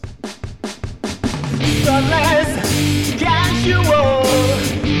Thoughtless, casual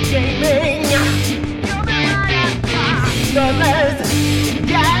gaming. Thoughtless,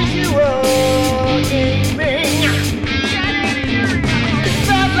 casual gaming.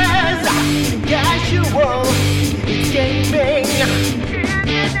 Thoughtless, casual gaming.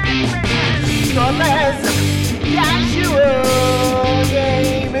 Thoughtless, casual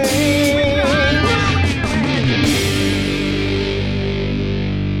gaming.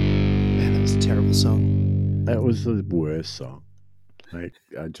 Man, that was a terrible song. That was the worst song. Like,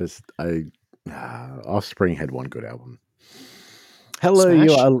 Offspring had one good album. Hello, Smash?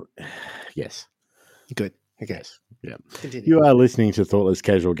 you are. Yes. Good. Okay. Yes. Yeah. Continue. You are listening to Thoughtless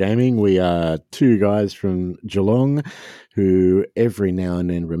Casual Gaming. We are two guys from Geelong who every now and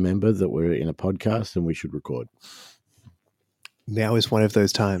then remember that we're in a podcast and we should record. Now is one of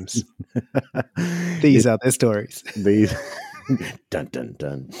those times. These are their stories. These dun dun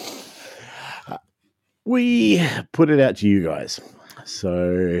dun. We put it out to you guys.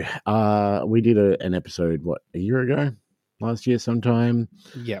 So we did an episode, a year ago? Last year sometime?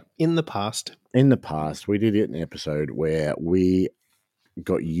 Yeah. In the past. In the past, we did an episode where we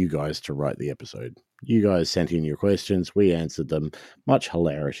got you guys to write the episode. You guys sent in your questions. We answered them. Much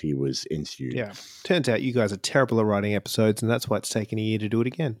hilarity was ensued. Yeah. Turns out you guys are terrible at writing episodes, and that's why it's taken a year to do it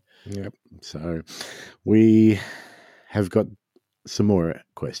again. Yep. So we have got some more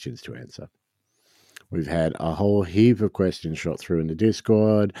questions to answer. We've had a whole heap of questions shot through in the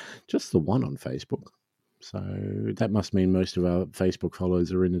Discord, just the one on Facebook. So that must mean most of our Facebook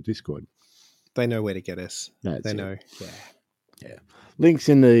followers are in the Discord. They know where to get us. That's They it. know. Yeah. Links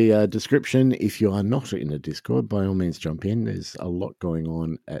in the description. If you are not in the Discord, by all means jump in. There's a lot going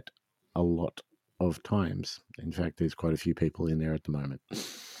on at a lot of times. In fact, there's quite a few people in there at the moment.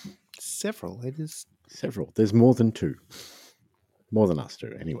 Several. It is. Several. There's more than two. More than us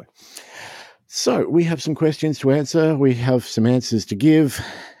two, anyway. So we have some questions to answer. We have some answers to give.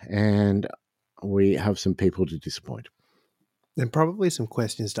 And we have some people to disappoint. And probably some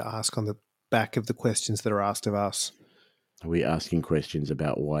questions to ask on the back of the questions that are asked of us. Are we asking questions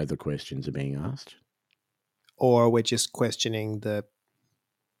about why the questions are being asked? Or we're just questioning the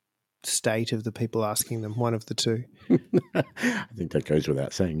state of the people asking them. One of the two. I think that goes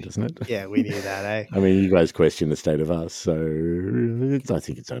without saying, doesn't it? Yeah, we knew that, eh? I mean, you guys question the state of us, so I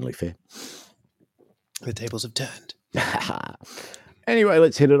think it's only fair. The tables have turned. Anyway,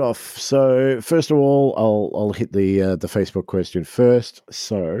 let's hit it off. So, first of all, I'll hit the Facebook question first.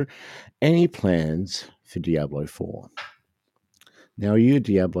 So, any plans for Diablo 4? Now, are you a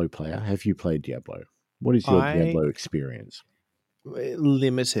Diablo player? Have you played Diablo? What is your Diablo experience?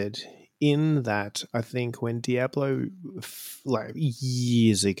 Limited in that I think when Diablo, like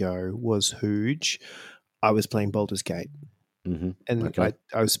years ago, was huge, I was playing Baldur's Gate. Mm-hmm. And Okay.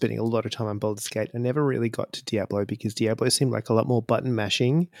 I was spending a lot of time on Baldur's Gate. I never really got to Diablo because Diablo seemed like a lot more button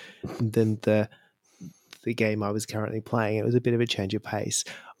mashing than the game I was currently playing. It was a bit of a change of pace.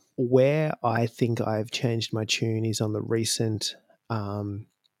 Where I think I've changed my tune is on the recent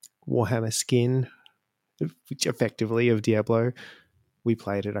Warhammer skin, which effectively of Diablo. We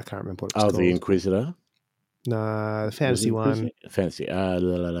played it. I can't remember what it was called. The Inquisitor? No, the fantasy one. Fantasy.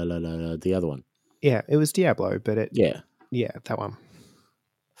 The other one. Yeah, it was Diablo, but Yeah, that one.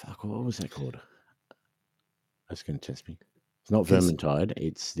 Fuck, what was that called? That's going to test me. It's not Vermintide.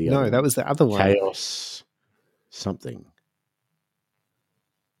 It's the other No, one. that was the other one. Chaos something.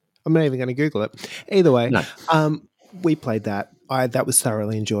 I'm not even going to Google it. Either way, No. we played that. That was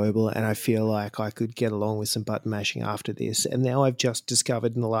thoroughly enjoyable, and I feel like I could get along with some button mashing after this. And now I've just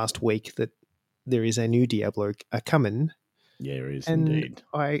discovered in the last week that there is a new Diablo coming. Yeah, there is and indeed.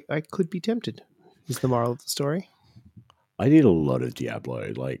 I could be tempted. Is the moral of the story? I did a lot of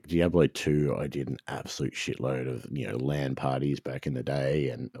Diablo. Like Diablo 2, I did an absolute shitload of, LAN parties back in the day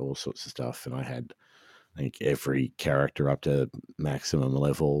and all sorts of stuff. And I had, I think, every character up to maximum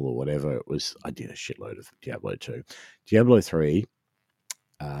level or whatever it was. I did a shitload of Diablo 2. Diablo 3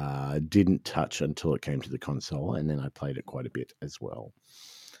 didn't touch until it came to the console, and then I played it quite a bit as well.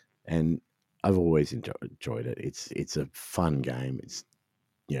 And I've always enjoyed it. It's a fun game. It's,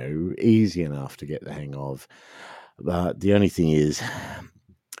 easy enough to get the hang of. But the only thing is,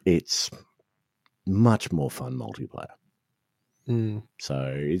 it's much more fun multiplayer. Mm.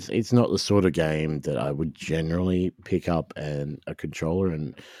 So it's not the sort of game that I would generally pick up a controller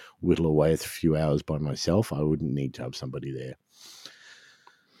and whittle away a few hours by myself. I wouldn't need to have somebody there.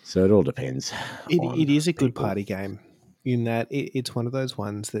 So it all depends. It is a good party game in that it's one of those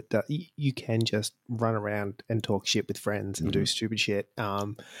ones that you can just run around and talk shit with friends and do stupid shit.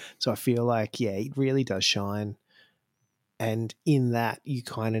 So I feel like, it really does shine. And in that, you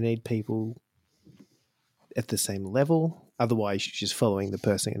kind of need people at the same level. Otherwise, you're just following the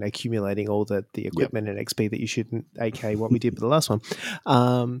person and accumulating all the equipment and XP that you shouldn't, aka what we did with the last one.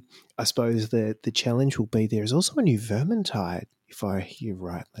 I suppose the challenge will be there is also a new Vermintide, if I hear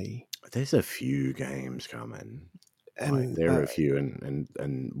rightly. There's a few games coming. And there are a few,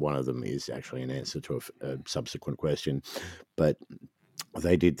 and one of them is actually an answer to a subsequent question. But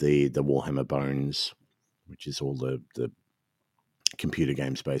they did the Warhammer Bones, which is all the computer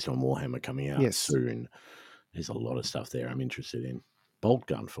games based on Warhammer coming out soon. There's a lot of stuff there I'm interested in. Bolt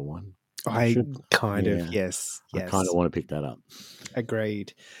Gun, for one. I kind of want to pick that up.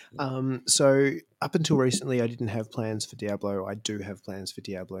 Agreed. So up until recently, I didn't have plans for Diablo. I do have plans for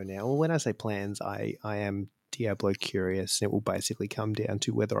Diablo now. Well, when I say plans, I am Diablo curious. It will basically come down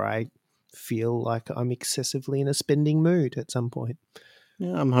to whether I feel like I'm excessively in a spending mood at some point.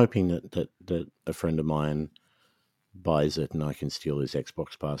 Yeah, I'm hoping that a friend of mine buys it and I can steal his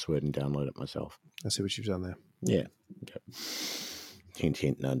Xbox password and download it myself. I see what you've done there. Yeah. Yep. Hint,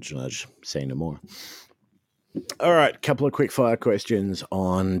 hint, nudge, nudge. Say no more. All right, couple of quick fire questions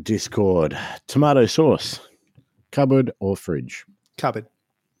on Discord. Tomato sauce, cupboard or fridge? Cupboard.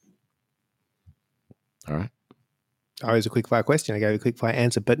 All right. Oh, it was a quick fire question. I gave a quick fire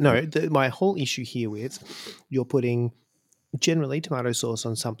answer. But no, my whole issue here is you're putting generally tomato sauce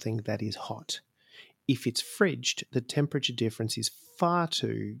on something that is hot. If it's fridged, the temperature difference is far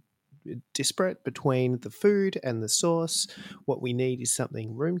too disparate between the food and the sauce. What we need is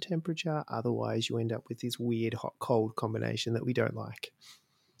something room temperature. Otherwise, you end up with this weird hot-cold combination that we don't like.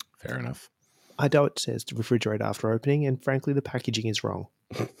 Fair enough. I know it says to refrigerate after opening, and frankly, the packaging is wrong.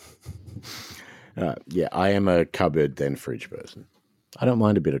 Yeah, I am a cupboard then fridge person. I don't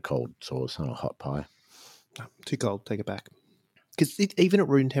mind a bit of cold sauce on a hot pie. No, too cold. Take it back. Because even at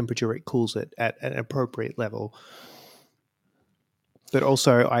room temperature, it cools it at an appropriate level. But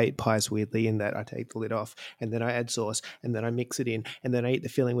also, I eat pies weirdly in that I take the lid off, and then I add sauce, and then I mix it in, and then I eat the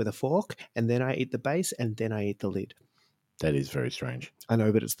filling with a fork, and then I eat the base, and then I eat the lid. That is very strange. I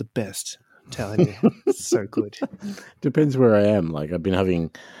know, but it's the best. I'm telling you. It's so good. Depends where I am. Like,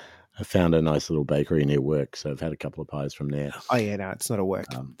 I found a nice little bakery near work, so I've had a couple of pies from there. Oh, yeah, no, it's not a work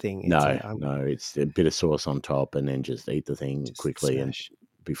thing. It's a bit of sauce on top, and then just eat the thing quickly and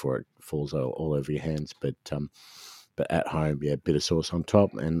before it falls all over your hands. But at home, yeah, bit of sauce on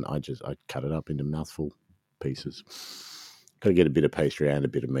top, and I cut it up into mouthful pieces. Got to get a bit of pastry and a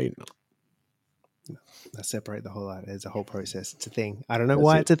bit of meat. I separate the whole out. It's a whole process. It's a thing. I don't know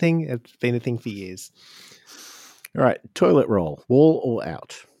why it's a thing. It's been a thing for years. All right, toilet roll, wall or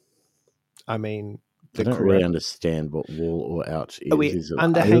out? I mean, I don't really understand what wall or out is. Are we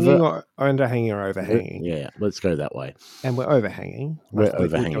underhanging or overhanging? Yeah, let's go that way. And we're overhanging. We're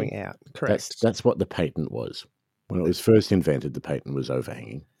overhanging. We're going out. Correct. That's what the patent was. When it was first invented, the patent was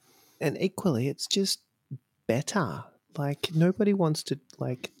overhanging. And equally, it's just better. Like, nobody wants to,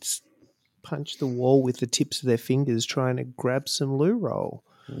 punch the wall with the tips of their fingers trying to grab some loo roll.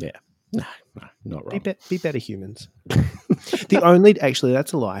 Yeah. No, not wrong. Be better humans. Actually,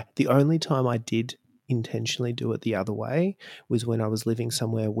 that's a lie. The only time I did intentionally do it the other way was when I was living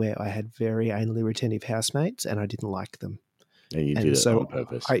somewhere where I had very anally retentive housemates and I didn't like them. And you did it on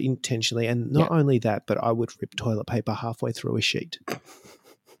purpose. I intentionally, and not only that, but I would rip toilet paper halfway through a sheet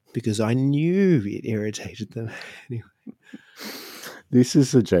because I knew it irritated them. Anyway. This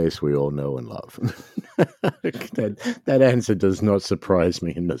is the Jace we all know and love. That answer does not surprise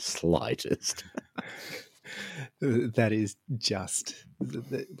me in the slightest. That is just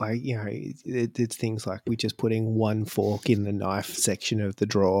it's things like we just putting one fork in the knife section of the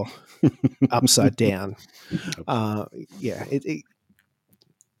drawer upside down. It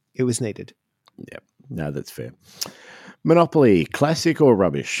was needed. Yeah, no, that's fair. Monopoly, classic or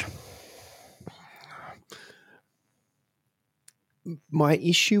rubbish? My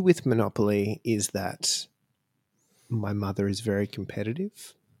issue with Monopoly is that my mother is very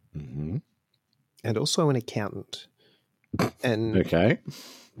competitive. Mm-hmm. And also an accountant. And okay.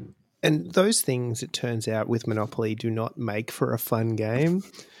 And those things, it turns out, with Monopoly do not make for a fun game.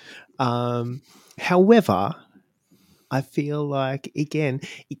 However, I feel like, again,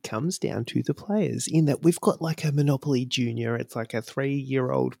 it comes down to the players in that we've got like a Monopoly Junior. It's like a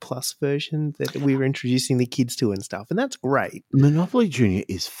 3-year-old plus version that we're introducing the kids to and stuff. And that's great. Monopoly Junior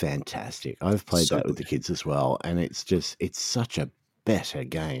is fantastic. I've played that with the kids as well. And it's such a better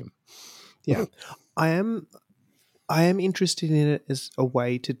game. Yeah. I am interested in it as a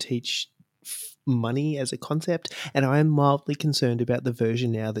way to teach money as a concept. And I am mildly concerned about the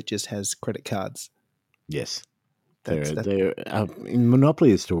version now that just has credit cards. Yes.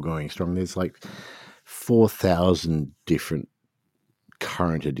 Monopoly is still going strong. There's like 4,000 different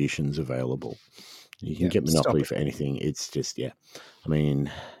current editions available. You can Yeah, get Monopoly stop for anything. It's just, I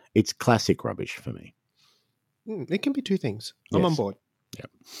mean, it's classic rubbish for me. It can be two things. I'm on Yes. board.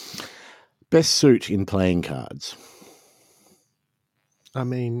 Best suit in playing cards. I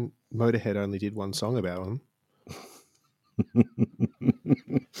mean, Motorhead only did one song about them.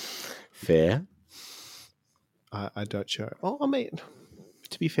 Fair. I don't show. Oh, I mean,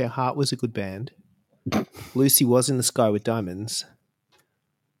 to be fair, Heart was a good band. Lucy was in the Sky with Diamonds.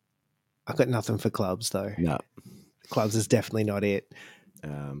 I got nothing for Clubs though. No. Clubs is definitely not it.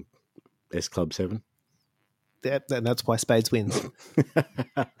 S Club 7. That's why Spades wins.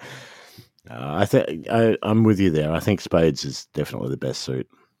 I think I'm with you there. I think Spades is definitely the best suit,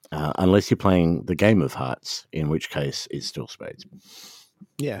 unless you're playing the game of Hearts, in which case it's still Spades.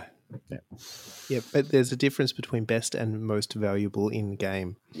 Yeah. Yeah. Yeah, but there's a difference between best and most valuable in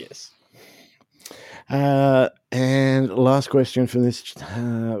game. Yes. And last question from this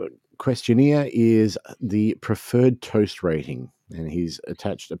questionnaire is the preferred toast rating, and he's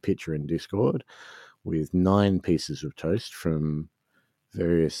attached a picture in Discord with 9 pieces of toast from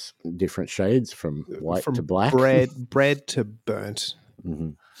various different shades, from white to black. Bread to burnt. Mm-hmm.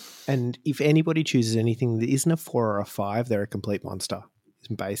 And if anybody chooses anything that isn't a 4 or a 5, they're a complete monster. It's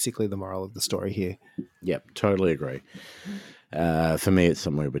basically the moral of the story here. Yep, totally agree. For me, it's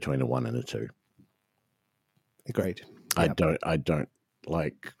somewhere between a 1 and a 2. Agreed. I don't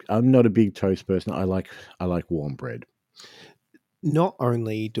like. I'm not a big toast person. I like warm bread. Not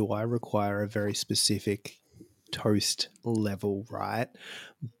only do I require a very specific toast level, right,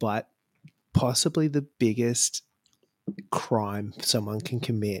 but possibly the biggest crime someone can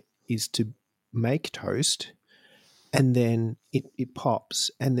commit is to make toast and then it pops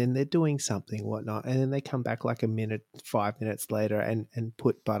and then they're doing something, whatnot, and then they come back like 5 minutes later and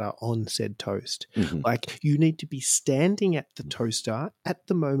put butter on said toast. Mm-hmm. Like, you need to be standing at the toaster at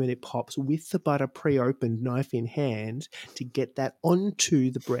the moment it pops with the butter pre-opened, knife in hand, to get that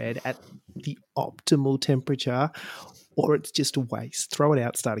onto the bread at the optimal temperature, or it's just a waste. Throw it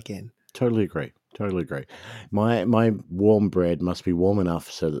out, start again. Totally agree. My warm bread must be warm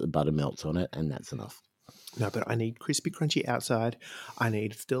enough so that the butter melts on it, and that's enough. No, but I need crispy, crunchy outside. I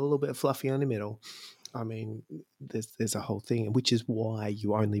need still a little bit of fluffy on the middle. I mean, there's a whole thing, which is why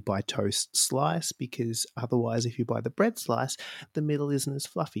you only buy toast slice, because otherwise, if you buy the bread slice, the middle isn't as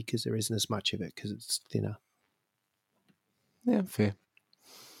fluffy because there isn't as much of it because it's thinner. Yeah, fair.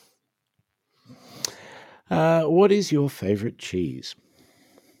 What is your favorite cheese?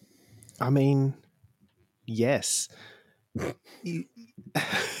 I mean, yes.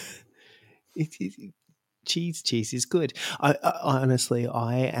 Cheese is good. I honestly,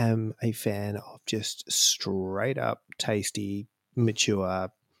 I am a fan of just straight up tasty, mature,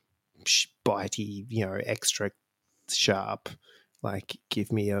 bitey, extra sharp. Like,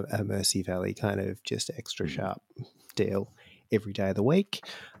 give me a Mercy Valley kind of just extra sharp deal every day of the week.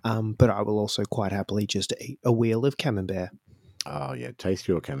 But I will also quite happily just eat a wheel of Camembert. Oh yeah,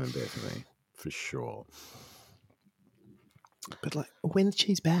 tasty or Camembert for me, for sure. But like, when's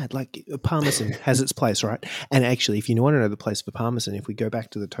cheese bad? Like, Parmesan has its place, right? And actually, if you want to know the place for Parmesan, if we go back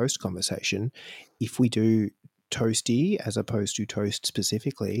to the toast conversation, if we do toasty as opposed to toast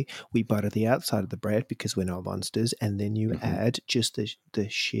specifically, we butter the outside of the bread because we're not monsters, and then you add just the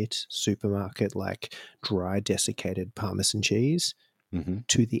shit supermarket, like, dry desiccated Parmesan cheese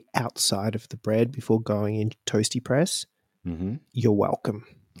to the outside of the bread before going in toasty press. You're welcome.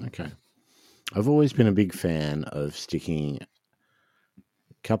 Okay. I've always been a big fan of sticking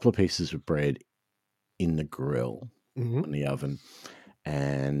a couple of pieces of bread in the grill, in the oven,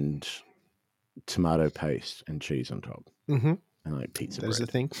 and tomato paste and cheese on top. And like pizza bread. That is the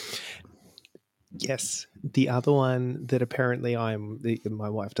thing. Yes. The other one that apparently my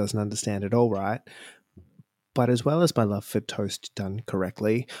wife doesn't understand at all, right? But as well as my love for toast done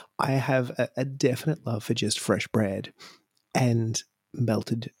correctly, I have a definite love for just fresh bread and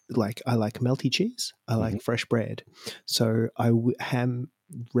melted. Like, I like melty cheese. I like fresh bread. So I am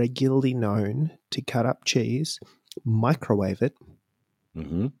regularly known to cut up cheese, microwave it.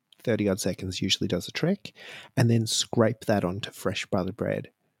 30 odd seconds usually does the trick, and then scrape that onto fresh buttered bread.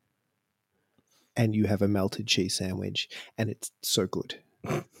 And you have a melted cheese sandwich, and it's so good.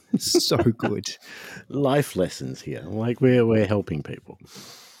 So good. Life lessons here. Like, we're helping people.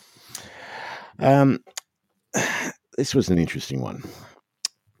 This was an interesting one.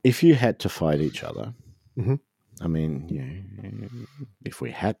 If you had to fight each other, I mean, if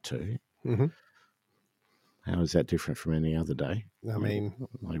we had to, how is that different from any other day? I mean,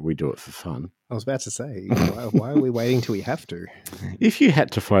 like, we do it for fun. I was about to say, why are we waiting till we have to? If you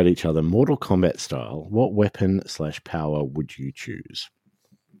had to fight each other Mortal Kombat style, what weapon /power would you choose?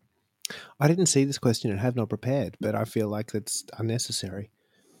 I didn't see this question and have not prepared, but I feel like that's unnecessary.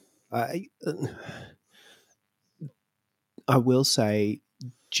 I will say,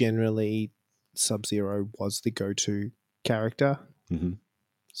 generally, Sub-Zero was the go-to character, Mm-hmm.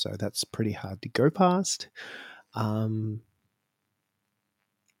 so that's pretty hard to go past. The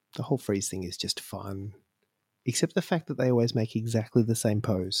whole freeze thing is just fun, except the fact that they always make exactly the same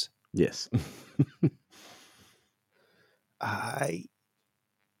pose. Yes. But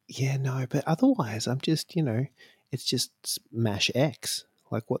otherwise, I'm just, it's just mash X.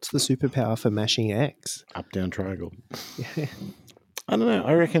 Like, what's the superpower for mashing X? Up, down, triangle. Yeah. I don't know.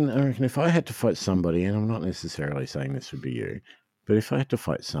 I reckon if I had to fight somebody, and I'm not necessarily saying this would be you, but if I had to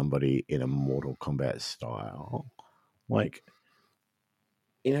fight somebody in a Mortal Kombat style, like,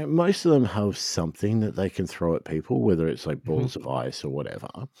 most of them have something that they can throw at people, whether it's like balls of ice or whatever.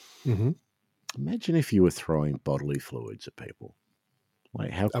 Mm-hmm. Imagine if you were throwing bodily fluids at people.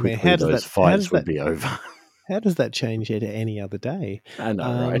 Like, how I quickly mean, how does those that- fights would be over. How does that change it any other day? I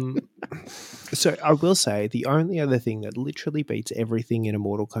know, right? So I will say the only other thing that literally beats everything in a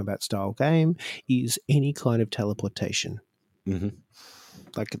Mortal Kombat style game is any kind of teleportation. Mm-hmm.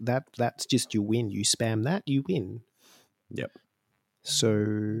 Like that's just you win. You spam that, you win. Yep. So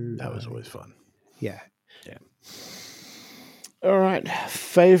That was always fun. Yeah. All right.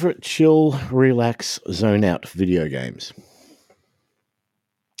 Favorite chill, relax, zone out video games?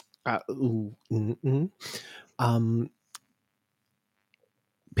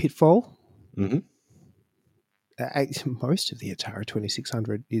 Pitfall. Mm-hmm. Most of the Atari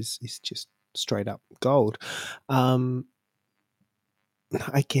 2600 is just straight up gold.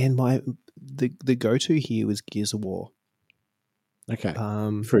 Again, the go to here was Gears of War. Okay.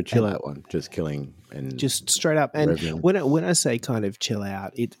 For a chill out one, just killing and just straight up. And revving. when I say kind of chill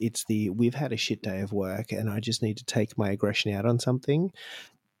out, it's we've had a shit day of work and I just need to take my aggression out on something.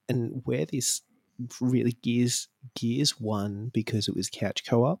 And where this really Gears won because it was couch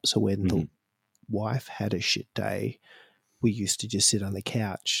co-op. So when the wife had a shit day, we used to just sit on the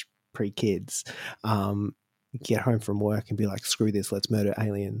couch pre-kids, get home from work and be like, screw this, let's murder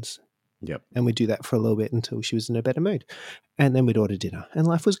aliens. Yep. And we'd do that for a little bit until she was in a better mood. And then we'd order dinner and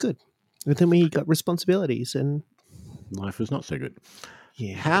life was good. But then we got responsibilities and life was not so good.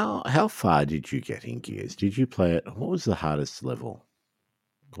 Yeah. How far did you get in Gears? Did you play it? What was the hardest level?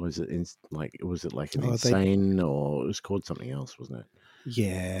 Was it like an insane or it was called something else, wasn't it?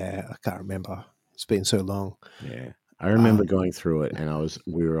 Yeah, I can't remember. It's been so long. Yeah. I remember going through it and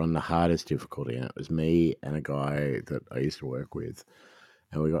we were on the hardest difficulty and it was me and a guy that I used to work with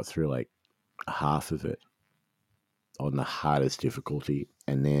and we got through like half of it on the hardest difficulty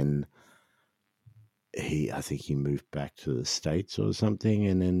and then I think he moved back to the States or something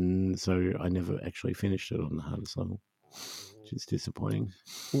and then so I never actually finished it on the hardest level. Which is disappointing.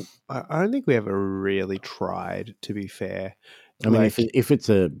 I don't think we ever really tried, to be fair. I mean, if it's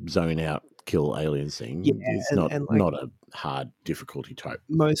a zone out kill aliens thing, it's not a hard difficulty type.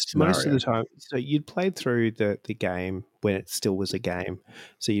 Most of the time, so you'd played through the game when it still was a game.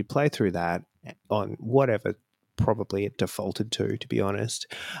 So you'd play through that on whatever probably it defaulted to be honest.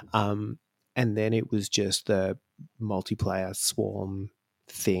 And then it was just the multiplayer swarm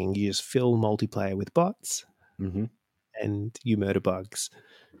thing. You just fill multiplayer with bots. Mm-hmm. And you murder bugs.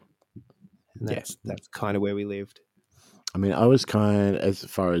 And that's kind of where we lived. I mean, I was as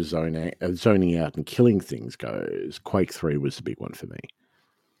far as zoning out and killing things goes, Quake 3 was the big one for me.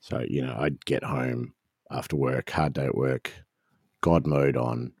 So, I'd get home after work, hard day at work, God mode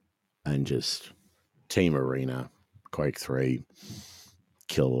on, and just team arena, Quake 3,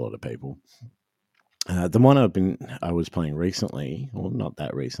 kill a lot of people. The one I was playing recently, well, not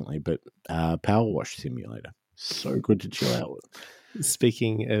that recently, but Power Wash Simulator. So good to chill out with.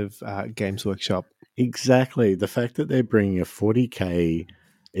 Speaking of Games Workshop. Exactly. The fact that they're bringing a 40K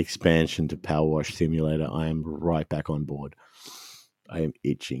expansion to Power Wash Simulator, I am right back on board. I am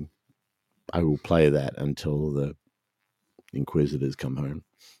itching. I will play that until the Inquisitors come home.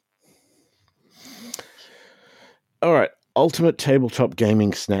 All right. Ultimate tabletop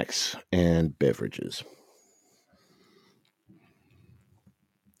gaming snacks and beverages.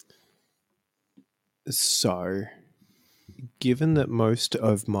 So, given that most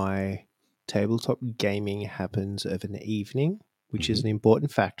of my tabletop gaming happens of an evening, which is an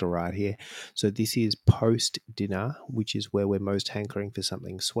important factor right here. So this is post-dinner, which is where we're most hankering for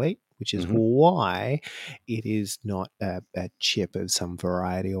something sweet, which is why it is not a chip of some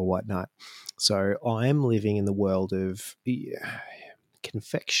variety or whatnot. So I'm living in the world of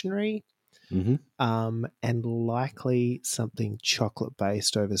confectionery, and likely something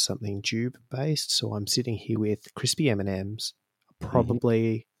chocolate-based over something Jube-based. So I'm sitting here with crispy M&Ms,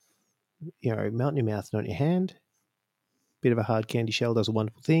 probably melt in your mouth, not in your hand. Bit of a hard candy shell does a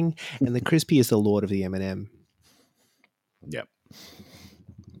wonderful thing, and the crispy is the lord of the M&M. Yep.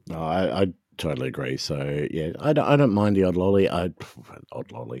 No, I totally agree. So yeah, I don't mind the odd lolly. Odd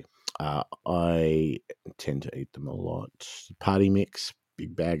lolly. I tend to eat them a lot. Party mix,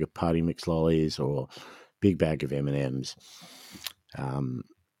 big bag of party mix lollies, or big bag of M&Ms.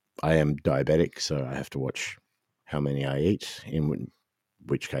 I am diabetic, so I have to watch how many I eat. In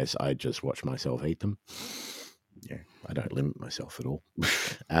which case, I just watch myself eat them. Yeah, I don't limit myself at all.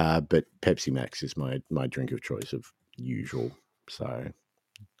 But Pepsi Max is my drink of choice of usual. So,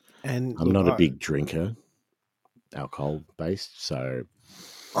 And I'm not a big drinker, alcohol based. So,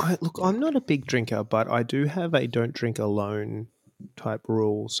 I'm not a big drinker, but I do have a don't drink alone type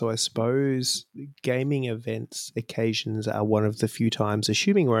rule. So I suppose gaming events occasions are one of the few times,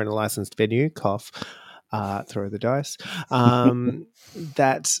 assuming we're in a licensed venue, cough, throw the dice,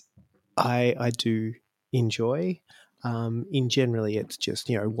 that I do enjoy. In generally, it's just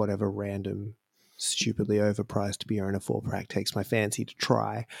whatever random stupidly overpriced beer in a 4-pack takes my fancy to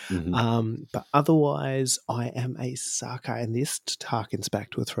try. But otherwise, I am a sucker, and this harkens back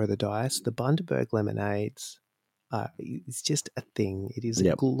to a throw the dice. The Bundaberg lemonades, it's just a thing. It is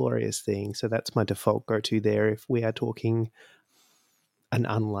a glorious thing. So that's my default go-to there if we are talking an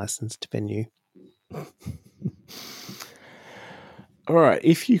unlicensed venue. All right.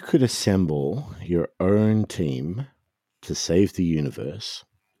 If you could assemble your own team to save the universe,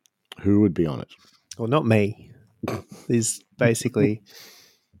 who would be on it? Well, not me. Is basically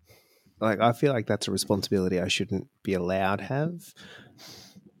I feel like that's a responsibility I shouldn't be allowed to have.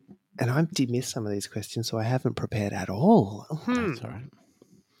 And I did miss some of these questions, so I haven't prepared at all. That's all right.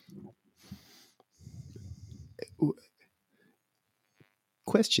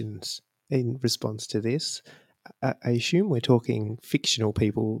 Questions in response to this. I assume we're talking fictional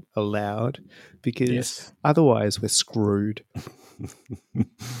people allowed, because otherwise we're screwed.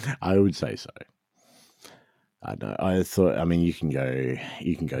 I would say so. I know. I thought. I mean, you can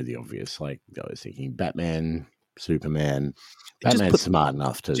go the obvious. Like I was thinking, Batman, Superman. Batman's smart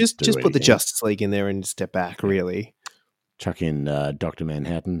enough to just put the Justice League in there and step back. Really, chuck in Dr.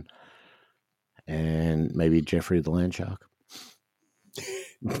 Manhattan and maybe Jeffrey the Land Shark.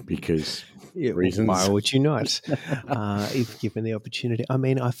 Because reasons. Why would you not? If given the opportunity. I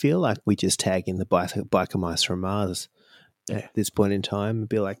mean, I feel like we just tag in the biker mice from Mars at this point in time and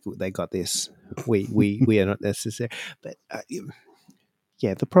be like, they got this. We are not necessary. But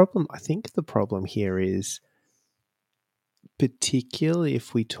the problem. I think the problem here is, particularly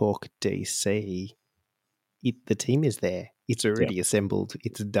if we talk DC, the team is there. It's already assembled.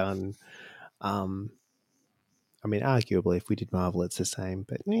 It's done. I mean, arguably, if we did Marvel, it's the same.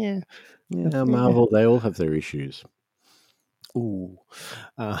 But Marvel, they all have their issues. Ooh,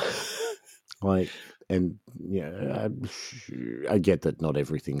 I get that not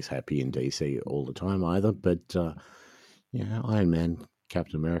everything's happy in DC all the time either. But Iron Man,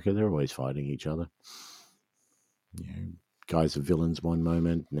 Captain America, they're always fighting each other. Guys are villains one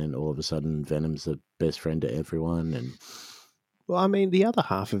moment, and then all of a sudden, Venom's the best friend to everyone, and. Well, I mean, the other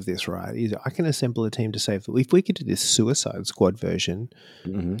half of this, right, is I can assemble a team to save. If we could do this Suicide Squad version,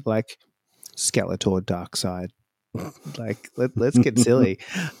 like Skeletor, Darkseid, like let's get silly.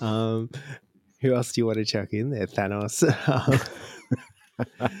 Who else do you want to chuck in there? Thanos.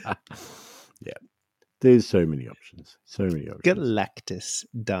 There's so many options. Galactus,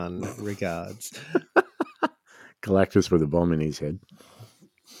 done. Regards. Galactus with a bomb in his head.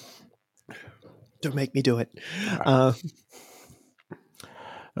 Don't make me do it.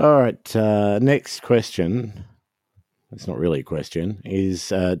 All right. Next question. It's not really a question. Is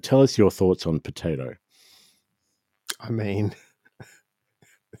tell us your thoughts on potato. I mean,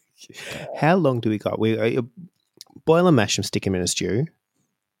 how long do we got? We boil and mash them, stick them in a stew.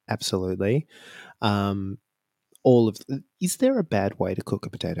 Absolutely. Is there a bad way to cook a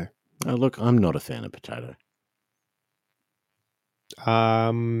potato? Look, I'm not a fan of potato.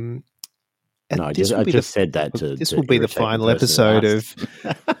 No, I just said that to. This will be the final episode of.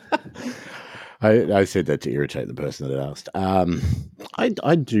 I said that to irritate the person that asked.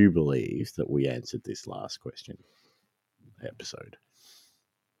 I do believe that we answered this last question episode.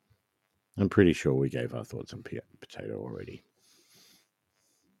 I'm pretty sure we gave our thoughts on potato already.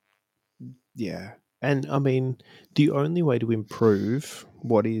 Yeah. And I mean, the only way to improve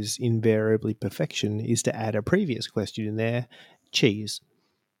what is invariably perfection is to add a previous question in there: cheese.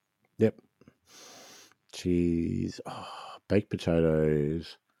 Yep. Cheese, baked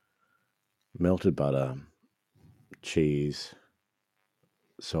potatoes, melted butter, cheese,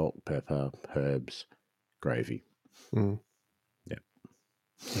 salt, pepper, herbs, gravy. Mm. Yep.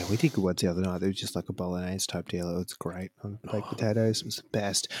 Yeah, we did good ones the other night. It was just like a bolognese type deal. It was great on baked potatoes. It was the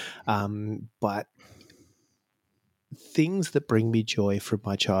best. But things that bring me joy from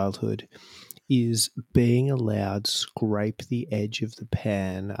my childhood is being allowed to scrape the edge of the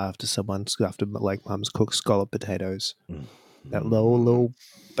pan after like mum's cooked scallop potatoes. That little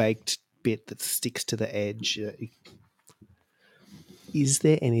baked bit that sticks to the edge. Is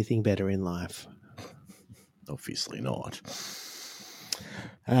there anything better in life? Obviously not.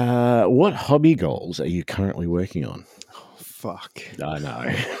 What hobby goals are you currently working on? Oh, fuck. I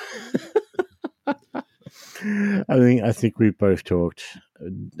know. I think we've both talked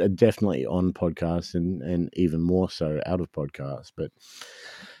definitely on podcasts and even more so out of podcasts, but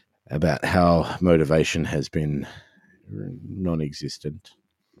about how motivation has been non-existent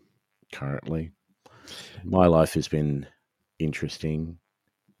currently. My life has been interesting,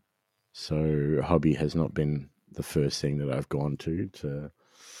 so hobby has not been the first thing that I've gone to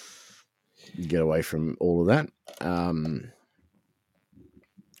get away from all of that.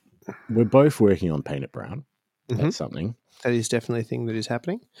 We're both working on Paint It Brown. That's something. That is definitely a thing that is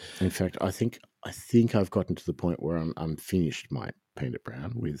happening. In fact, I think I've gotten to the point where I'm finished my Paint It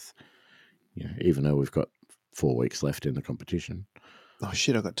Brown with, even though we've got 4 weeks left in the competition. Oh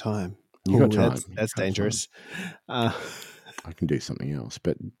shit! I got time. You got time. That's dangerous. I can do something else,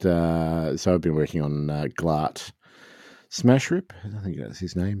 but so I've been working on Glart Smash Rip. I think that's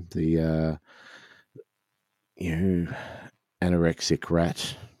his name. The anorexic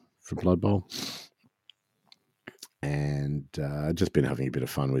rat for Blood Bowl. And just been having a bit of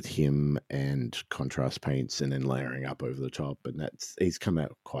fun with him and contrast paints and then layering up over the top. And he's come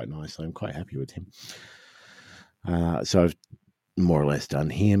out quite nicely. I'm quite happy with him. So I've more or less done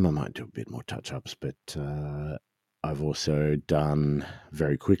him. I might do a bit more touch-ups, but I've also done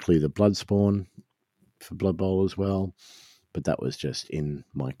very quickly the Bloodspawn for Blood Bowl as well. But that was just in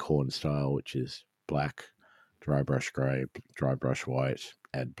my corn style, which is black, dry brush grey, dry brush white,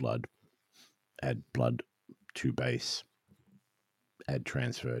 add blood to base, add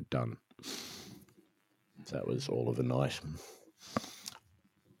transfer, done. So that was all of a night.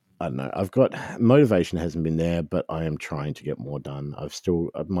 I don't know. I've got motivation hasn't been there, but I am trying to get more done.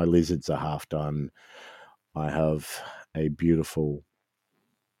 My lizards are half done. I have a beautiful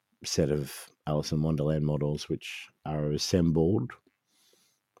set of Alice in Wonderland models, which are assembled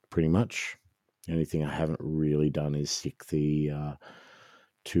pretty much. The only thing I haven't really done is stick the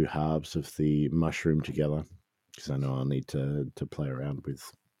 2 halves of the mushroom together, because I know I'll need to play around with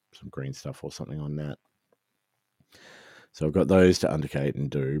some green stuff or something on that. So I've got those to undercoat and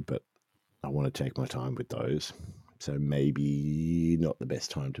do, but I want to take my time with those. So maybe not the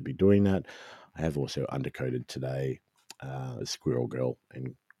best time to be doing that. I have also undercoated today Squirrel Girl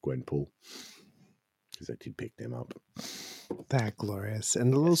and Gwenpool, because I did pick them up. They're glorious.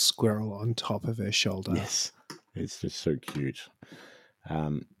 And the little squirrel on top of her shoulder. Yes, it's just so cute.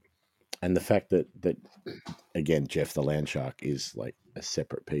 And the fact that again, Jeff the Land Shark is like a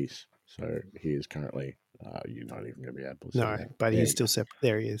separate piece. So he is currently, you're not even going to be able to see that. But he's still separate.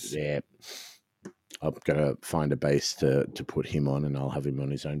 There he is. Yeah. I'm going to find a base to put him on, and I'll have him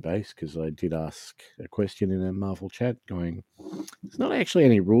on his own base, because I did ask a question in a Marvel chat going, there's not actually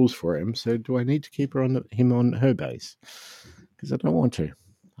any rules for him, so do I need to keep him on her base? Because I don't want to.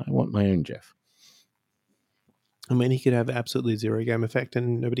 I want my own Jeff. I mean, he could have absolutely zero game effect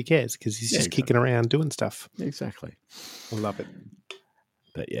and nobody cares, because he's just kicking around doing stuff. Exactly. I love it.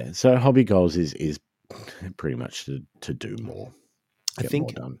 But yeah, so hobby goals is pretty much to do more. I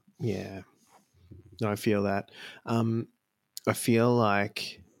think, more done. Yeah. No, I feel that. I feel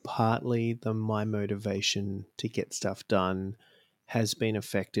like partly my motivation to get stuff done has been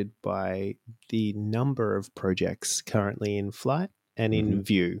affected by the number of projects currently in flight and in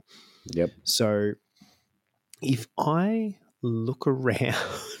view. Yep. So if I look around,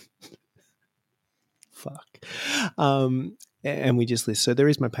 and we just list. So there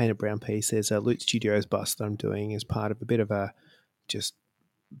is my Paint It Brown piece. There's a Loot Studios bust that I'm doing as part of a bit of a just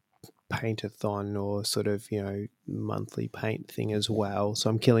paint-a-thon or sort of, monthly paint thing as well. So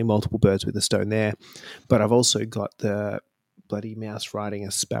I'm killing multiple birds with a stone there. But I've also got the bloody mouse riding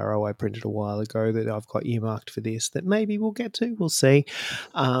a sparrow I printed a while ago that I've got earmarked for this that maybe we'll get to. We'll see.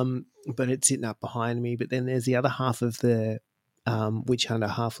 But it's sitting up behind me. But then there's the other half of the Witch Hunter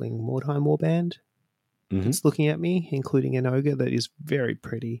Halfling Mordheim Warband that's looking at me, including an ogre that is very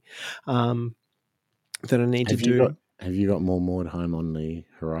pretty that I need to do. Have you got more Mordheim on the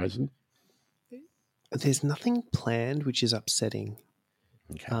horizon? There's nothing planned, which is upsetting.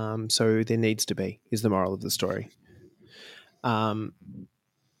 Okay. So there needs to be, is the moral of the story.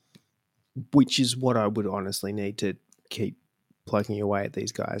 Which is what I would honestly need to keep plugging away at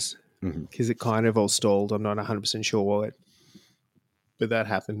these guys Mhm. because it kind of all stalled. I'm not 100% sure what, but that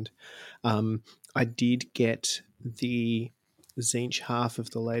happened. I did get the Zinch half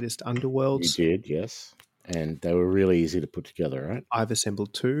of the latest You Underworlds. did, yes. And they were really easy to put together, right? I've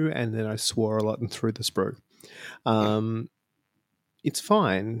assembled 2, and then I swore a lot and threw the sprue. It's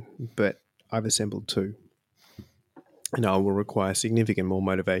fine, but I've assembled 2. And I will require significant more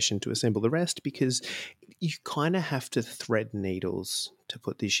motivation to assemble the rest because you kind of have to thread needles to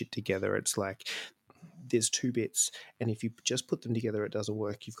put this shit together. It's like there's 2 bits, and if you just put them together, it doesn't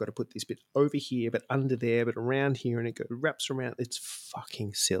work. You've got to put this bit over here, but under there, but around here, and it wraps around. It's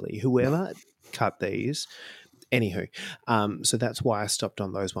fucking silly. Whoever cut these, anywho, so that's why I stopped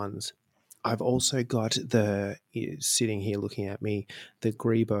on those ones. I've also got sitting here looking at me, the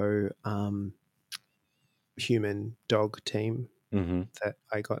Grebo human dog team Mm-hmm. that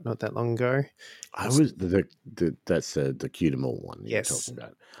I got not that long ago. I was that's the Cutimal one you're Yes. talking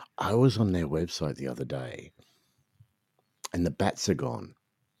about. I was on their website the other day, and the bats are gone.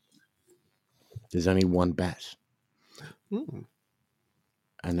 There's only one bat, Mm,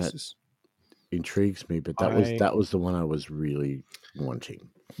 and this that is- intrigues me. But I- that was the one I was really wanting.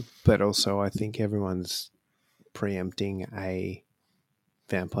 but also, I think everyone's preempting a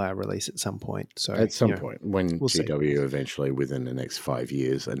vampire release at some point. So At some you know, point, when we'll see. GW eventually, within the next 5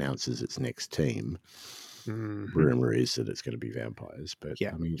 years, announces its next team, Mhm. rumor is that it's going to be vampires. But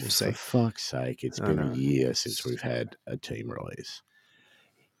Yeah, I mean, we'll for see. fuck's sake, it's I been a know. year since we've had a team release.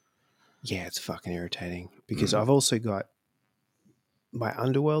 Yeah, it's fucking irritating because Mm. I've also got my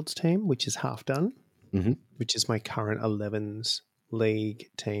Underworlds team, which is half done, Mhm. which is my current 11s league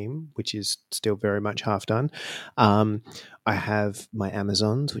team, which is still very much half done. I have my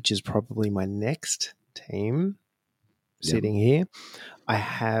Amazons, which is probably my next team sitting here. I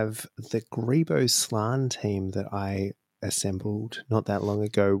have the Grebo Slan team that I assembled not that long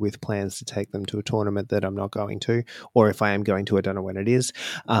ago with plans to take them to a tournament that I'm not going to, or if I am going to, I don't know when it is.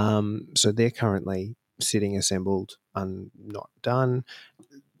 So they're currently sitting assembled and not done.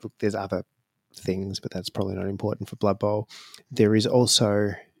 Look, there's other things, but that's probably not important for Blood Bowl. There is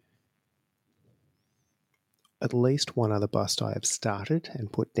also at least one other bust I have started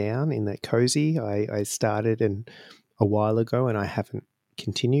and put down in that cozy. I started a while ago and I haven't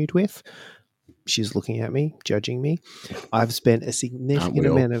continued with. She's looking at me, judging me. I've spent a significant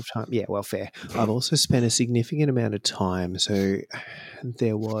all? amount of time. Yeah, well, fair. I've also spent a significant amount of time. So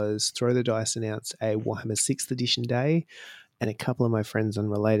there was Throw the Dice announced a Warhammer 6th edition day, and a couple of my friends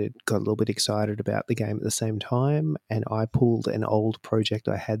unrelated got a little bit excited about the game at the same time. And I pulled an old project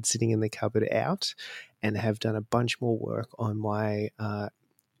I had sitting in the cupboard out and have done a bunch more work on my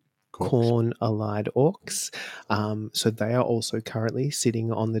Corn Allied Orcs. So they are also currently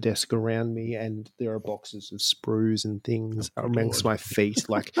sitting on the desk around me, and there are boxes of sprues and things good amongst Lord. my feet.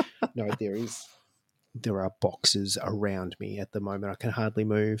 Like, no, there are boxes around me at the moment. I can hardly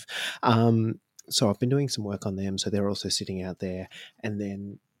move. So I've been doing some work on them. So they're also sitting out there, and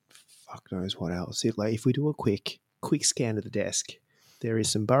then fuck knows what else. If we do a quick scan of the desk, there is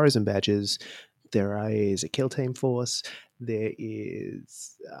some Burrows and Badgers. There is a Kill Team Force. There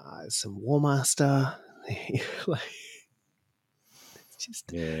is some War Master. Like, it's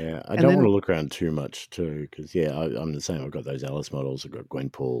just Yeah, I And don't then- want to look around too much too, because I'm the same. I've got those Alice models. I've got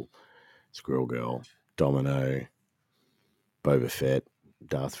Gwenpool, Squirrel Girl, Domino, Boba Fett,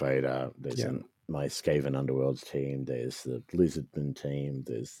 Darth Vader. There's Yeah. my Skaven Underworlds team. There's the Lizardman team.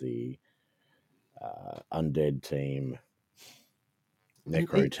 There's the Undead team,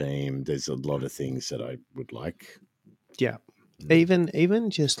 Necro team. There's a lot of things that I would like. yeah. Even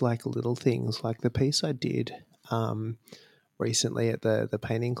just like little things, like the piece I did recently at the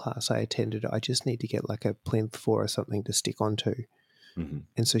painting class I attended. I just need to get like a plinth for or something to stick onto,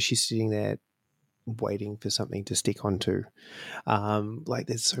 and so she's sitting there waiting for something to stick onto. Like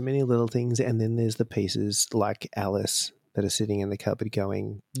there's so many little things, and then there's the pieces like Alice that are sitting in the cupboard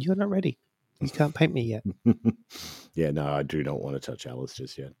going, "You're not ready. You can't paint me yet." Yeah, no, I do not want to touch Alice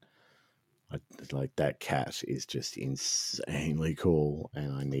just yet. Like that cat is just insanely cool,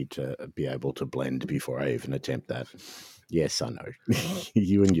 and I need to be able to blend before I even attempt that. Yes, I know.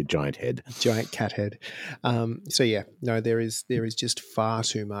 You and your giant head. Giant cat head. So yeah, no, there is just far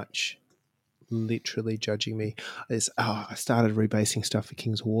too much literally judging me. I started rebasing stuff for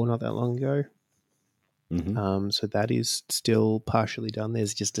King's War not that long ago. So that is still partially done.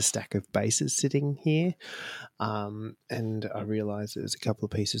 There's just a stack of bases sitting here. And I realized there's a couple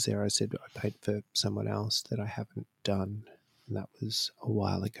of pieces there I said I paid for someone else that I haven't done. And that was a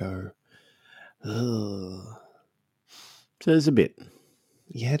while ago. Ugh. So there's a bit.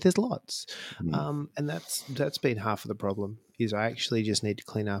 Yeah, there's lots, Mm. and that's been half of the problem. Is I actually just need to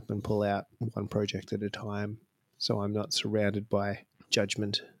clean up and pull out one project at a time, so I'm not surrounded by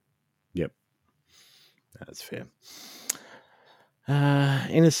judgment. Yep, that's fair.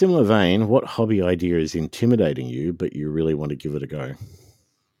 In a similar vein, what hobby idea is intimidating you, but you really want to give it a go?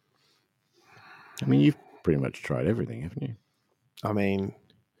 I mean, you've pretty much tried everything, haven't you? I mean,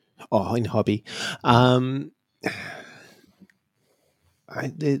 in hobby, um,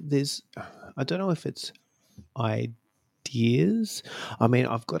 there's I don't know if it's ideas. I mean,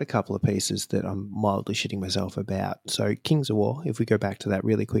 I've got a couple of pieces that I'm mildly shitting myself about. So, Kings of War, if we go back to that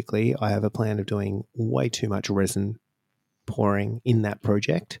really quickly, I have a plan of doing way too much resin pouring in that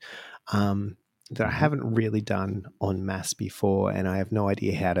project that I haven't really done en masse before, and I have no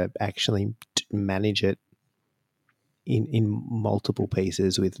idea how to actually manage it in multiple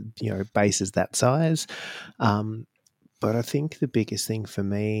pieces with bases that size. But I think the biggest thing for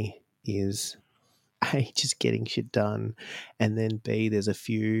me is A, just getting shit done, and then B, there's a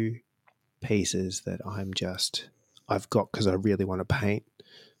few pieces that I've got because I really want to paint,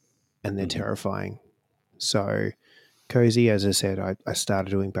 and they're terrifying. So Cozy, as I said, I started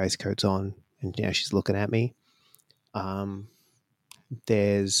doing base coats on, and now she's looking at me.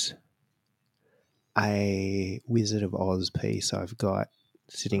 There's a Wizard of Oz piece I've got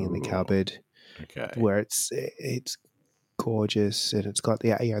sitting in the cupboard Okay. where it's gorgeous, and it's got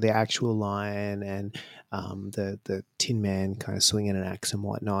the actual lion and the Tin Man kind of swinging an axe and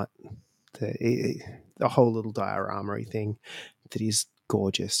whatnot. The whole little diorama thing that is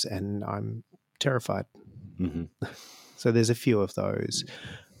gorgeous, and I'm terrified. Mm-hmm. So there's a few of those.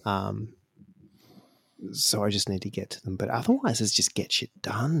 So I just need to get to them. But otherwise, it's just get shit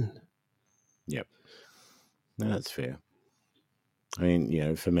done. Yep. No, that's fair. I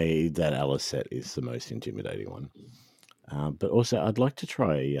mean, for me, that Alice set is the most intimidating one. But also, I'd like to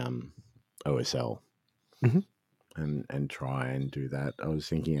try OSL and try and do that. I was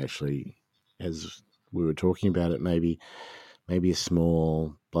thinking, actually, as we were talking about it, maybe a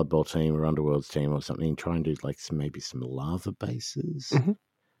small Blood Bowl team or Underworlds team or something, try and do like maybe some lava bases,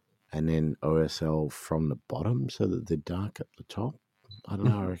 and then OSL from the bottom so that they're dark at the top. I don't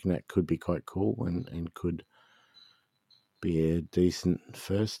know. I reckon that could be quite cool and could be a decent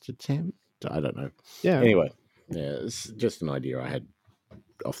first attempt. I don't know. Yeah. Anyway, yeah, it's just an idea I had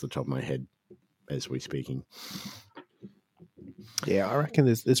off the top of my head as we're speaking. Yeah, I reckon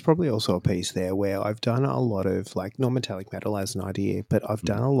there's probably also a piece there where I've done a lot of like non-metallic metal as an idea, but I've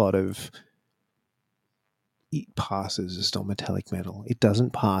done a lot of it passes as non-metallic metal. It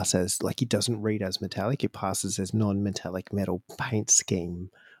doesn't pass as it doesn't read as metallic. It passes as non-metallic metal paint scheme,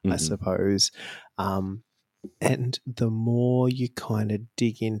 I suppose. And the more you kind of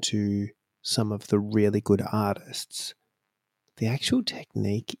dig into some of the really good artists, the actual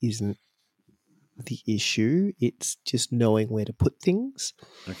technique isn't the issue. It's just knowing where to put things.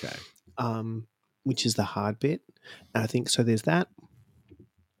 Okay. Which is the hard bit. And I think so there's that.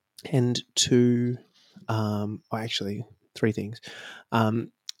 And two, actually three things.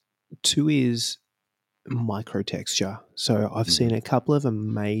 Two is micro texture. So I've seen a couple of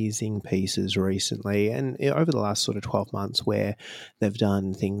amazing pieces recently and over the last sort of 12 months where they've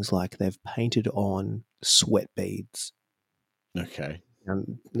done things like they've painted on sweat beads. Okay.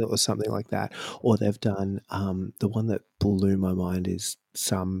 And it was something like that. Or they've done the one that blew my mind is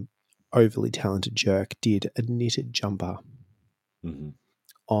some overly talented jerk did a knitted jumper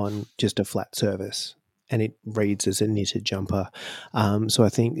on just a flat surface, and it reads as a knitted jumper. So I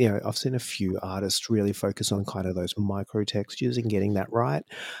think I've seen a few artists really focus on kind of those micro textures and getting that right.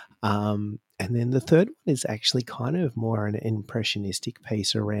 And then the third one is actually kind of more an impressionistic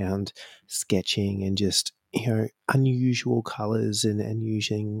piece around sketching and just unusual colors and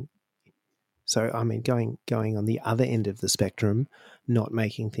using. So I mean, going on the other end of the spectrum, not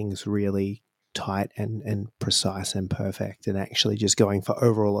making things really tight and precise and perfect, and actually just going for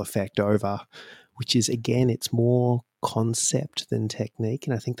overall effect over, which is again, it's more concept than technique,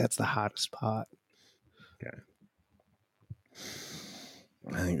 and I think that's the hardest part. Okay.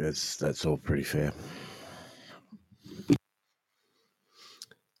 I think that's all pretty fair.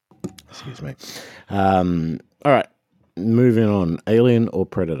 Excuse me. All right, moving on. Alien or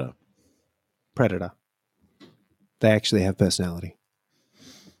Predator? Predator. They actually have personality.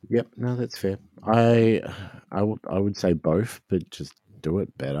 Yep, no, that's fair. I would say both, but just do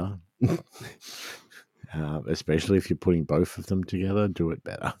it better. Especially if you're putting both of them together, do it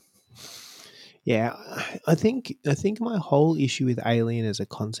better. Yeah, I think my whole issue with Alien as a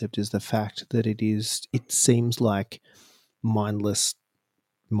concept is the fact that it seems like mindless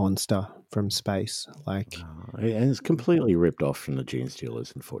monster from space. Like, And it's completely ripped off from the Gene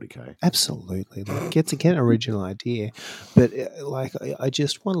Stealers in 40K. absolutely, like get an original idea, but like I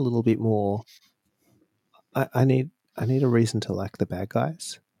just want a little bit more. I need a reason to like the bad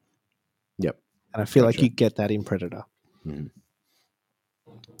guys, Yep. and I feel like Gotcha. you get that in Predator. Mhm.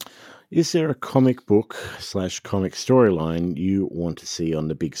 Is there a comic book / comic storyline you want to see on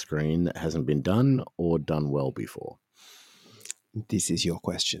the big screen that hasn't been done or done well before? This is your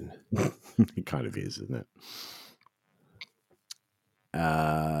question. It kind of is, isn't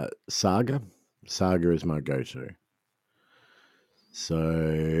it? Saga. Saga is my go-to.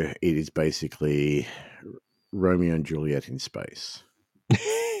 So it is basically Romeo and Juliet in space.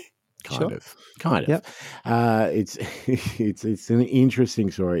 Kind of. Yep. It's it's an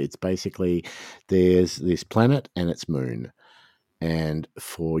interesting story. It's basically there's this planet and its moon, and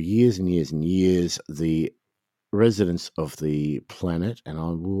for years and years and years, the residents of the planet, and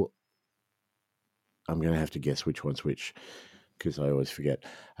I'm going to have to guess which one's which because I always forget.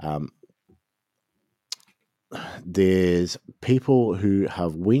 There's people who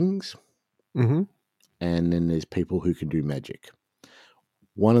have wings, Mm-hmm. and then there's people who can do magic.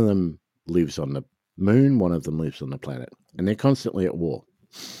 One of them lives on the moon, one of them lives on the planet, and they're constantly at war.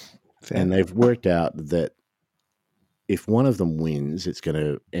 Fair. And they've worked out that if one of them wins, it's going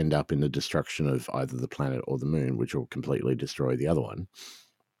to end up in the destruction of either the planet or the moon, which will completely destroy the other one.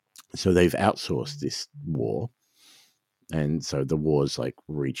 So they've outsourced this war. And so the war's like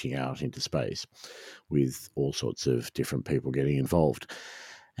reaching out into space with all sorts of different people getting involved.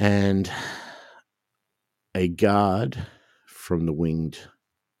 And a guard from the winged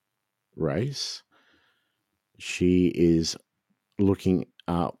race, she is looking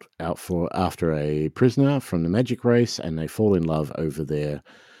after a prisoner from the magic race, and they fall in love over their,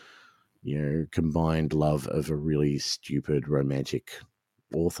 combined love of a really stupid romantic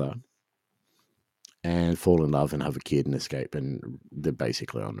author, and fall in love and have a kid and escape, and they're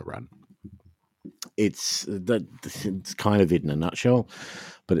basically on the run. It's kind of it in a nutshell,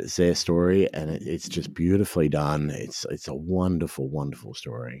 but it's their story, and it's just beautifully done. It's a wonderful, wonderful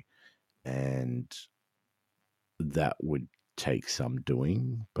story, and that would take some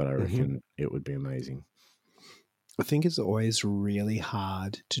doing, but I reckon it would be amazing. I think it's always really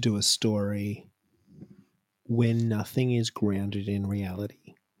hard to do a story when nothing is grounded in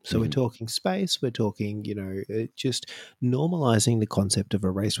reality. So we're talking space, we're talking, just normalizing the concept of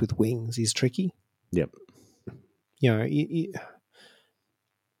a race with wings is tricky. Yep.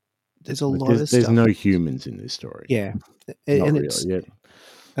 There's a lot of stuff. There's no humans in this story. Yeah. Not really. Yeah.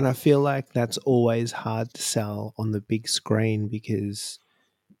 And I feel like that's always hard to sell on the big screen because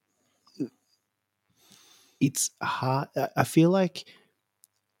it's hard. I feel like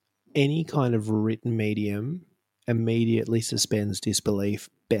any kind of written medium immediately suspends disbelief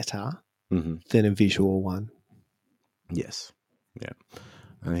better than a visual one. Yes. Yeah.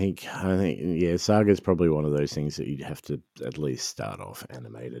 I think yeah, Saga is probably one of those things that you'd have to at least start off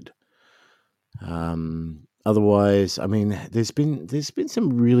animated. Otherwise, I mean, there's been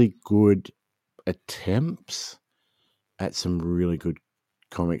some really good attempts at some really good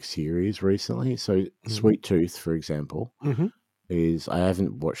comic series recently. So Sweet Tooth, for example, is, I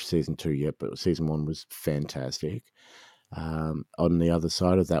haven't watched season 2 yet, but season 1 was fantastic. On the other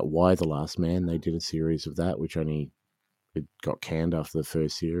side of that, Why the Last Man, they did a series of that, which it got canned after the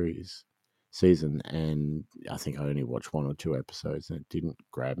first season, and I think I only watched 1 or 2 episodes, and it didn't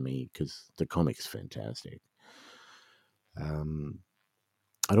grab me because the comic's fantastic.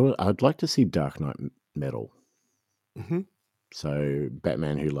 I'd like to see Dark Knight Metal. So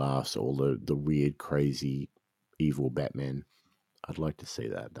Batman Who Laughs, all the weird, crazy, evil Batman. I'd like to see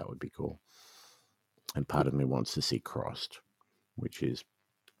that. That would be cool. And part of me wants to see Crossed, which is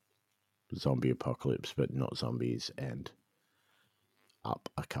zombie apocalypse, but not zombies, and up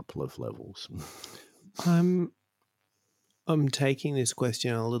a couple of levels. I'm taking this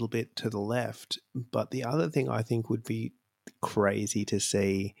question a little bit to the left, but the other thing I think would be crazy to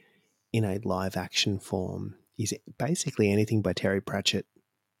see in a live action form is basically anything by Terry Pratchett.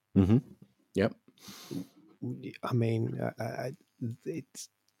 Yep. I mean, it's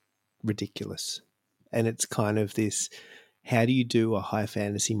ridiculous. And it's kind of this, how do you do a high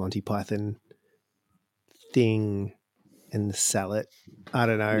fantasy Monty Python thing and sell it? I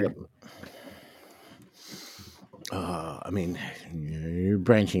don't know. Yep. I mean, you're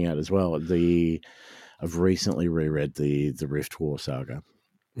branching out as well. I've recently reread the Rift War saga.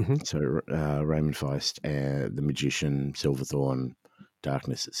 So Raymond Feist and the Magician, Silverthorn,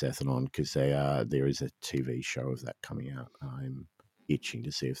 Darkness at Sethanon, because there is a TV show of that coming out. I'm itching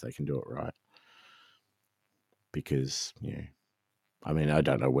to see if they can do it right, because I mean, I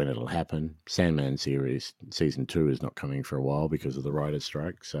don't know when it'll happen. Sandman series season 2 is not coming for a while because of the writer's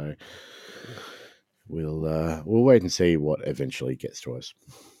strike. So we'll wait and see what eventually gets to us.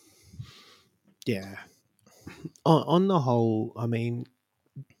 Yeah. On the whole, I mean,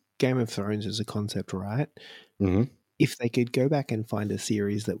 Game of Thrones is a concept, right? Mm-hmm. If they could go back and find a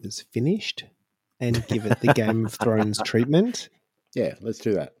series that was finished and give it the Game of Thrones treatment, Yeah, let's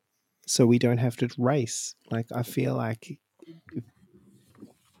do that. so we don't have to race. Like, I feel like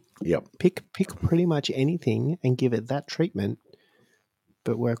Yep. pick pretty much anything and give it that treatment,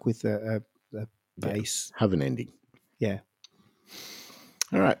 but work with a base. Have an ending. Yeah.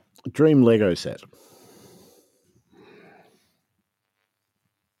 All right. Dream Lego set.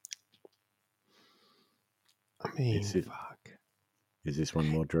 I mean, Is it- fuck. Is this one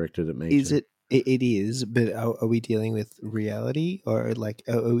more directed at me? Is too? it is, but are we dealing with reality or like,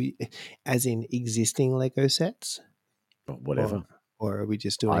 are we, as in existing Lego sets? But whatever. Or are we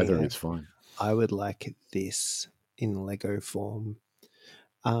just doing Either it? is fine. I would like this in Lego form.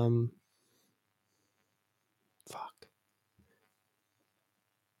 Fuck.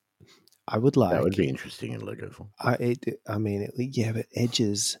 I would like. That would be interesting in Lego form. Yeah, but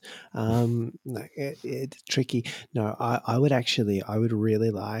edges, like it's tricky. No, I would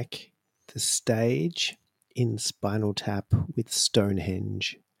really like the stage in Spinal Tap with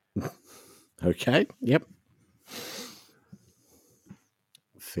Stonehenge. Okay. Yep.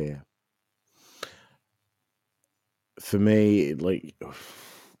 Fair. For me, like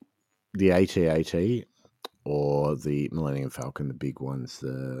the AT-AT or the Millennium Falcon, the big ones,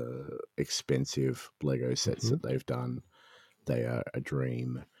 the expensive Lego sets that they've done, they are a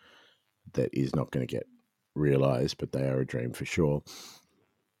dream that is not going to get realized, but they are a dream for sure.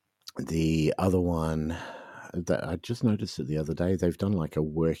 The other one that I just noticed it the other day, they've done like a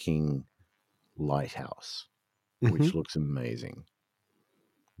working lighthouse, which looks amazing.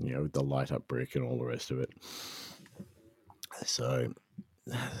 You know, with the light up brick and all the rest of it. So,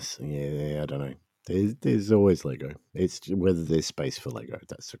 yeah, I don't know. There's always Lego. It's whether there's space for Lego.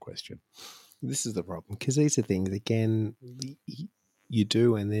 That's the question. This is the problem, because these are things, again, you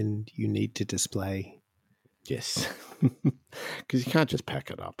do and then you need to display. Yes, because you can't just pack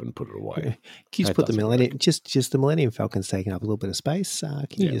it up and put it away. Can you just put the Millennium, just the Millennium Falcon's taking up a little bit of space. Can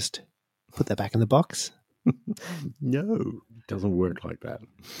you just put that back in the box? No, it doesn't work like that.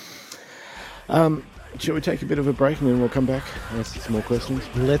 Shall we take a bit of a break and then we'll come back and answer some more questions?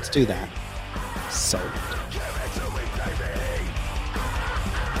 Let's do that. So,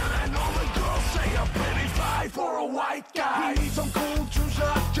 For a white guy, he needs some cool true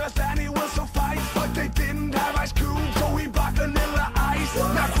shot, just and he will suffice. But they didn't have ice cubes, so he bought vanilla ice.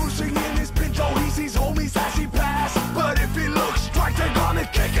 Now cruising in his Pinto, he sees homies as he pass. But if he looks strike, they're gonna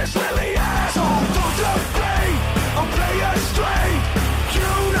kick his silly ass. So don't you afraid, I'm playing straight. You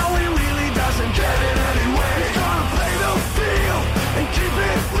know he really doesn't get it anyway. He's gonna play the field and keep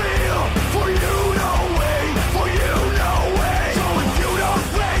it real. For you, no way, for you, no way. So if you don't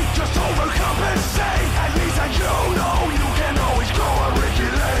play, just overcompensate. At least you know you can always go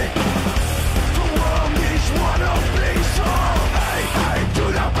originate. The world needs one of these, so hey, do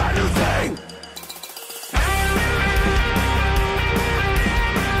that brand new thing.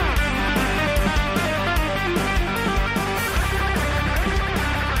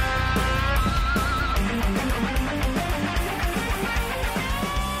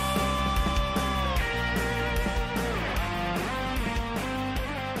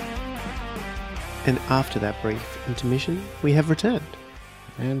 and after that brief intermission, we have returned.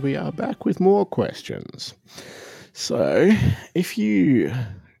 And we are back with more questions. So, if you...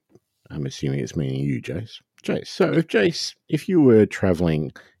 I'm assuming it's meaning you, Jace. Jace, so if you were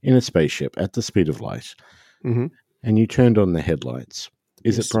traveling in a spaceship at the speed of light Mm-hmm. and you turned on the headlights,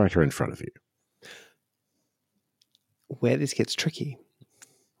 is Yes. it brighter in front of you? Where this gets tricky.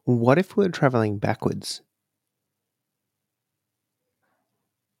 What if we're traveling backwards?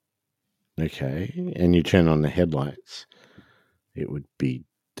 Okay, and you turn on the headlights, it would be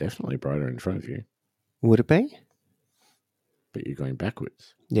definitely brighter in front of you, Would it be? but you're going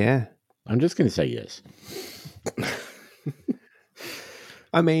backwards. Yeah. I'm just going to say yes.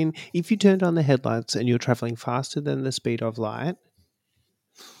 I mean, if you turned on the headlights and you're traveling faster than the speed of light,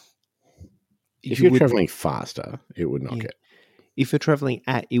 If you you're would- traveling faster, it would not Yeah. get. if you're traveling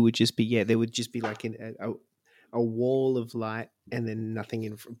at, it would just be, there would just be like a wall of light and then nothing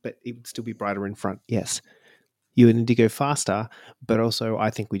in front, but it would still be brighter in front. Yes. You would need to go faster, but also I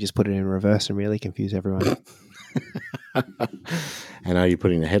think we just put it in reverse and really confuse everyone. And are you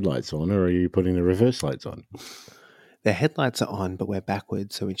putting the headlights on or are you putting the reverse lights on? The headlights are on, but we're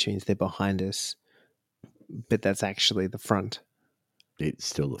backwards, so which means they're behind us. But that's actually the front. it's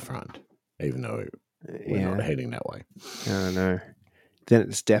still the front, even though we're not heading that way. I don't know. Then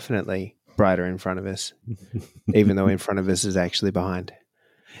it's definitely brighter in front of us, even though in front of us is actually behind.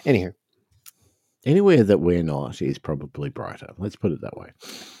 Anywho, Anywhere that we're not is probably brighter. Let's put it that way.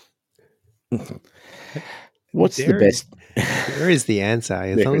 What's the best? There is the answer.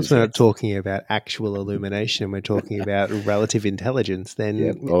 As There long is as we're the not answer. talking about actual illumination, we're talking about relative intelligence, then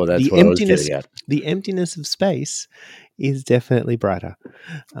Yep. Oh, that's the what I was emptiness, getting at. the emptiness of space is definitely brighter.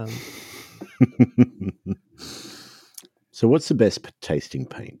 So, what's the best tasting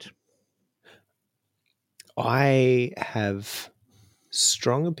paint? I have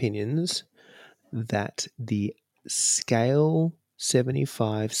strong opinions that the Scale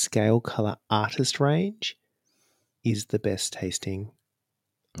 75 Scale Color Artist range is the best tasting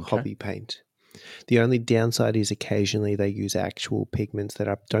hobby paint. The only downside is occasionally they use actual pigments that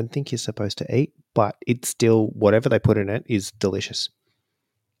I don't think you're supposed to eat, but it's still, whatever they put in it is delicious.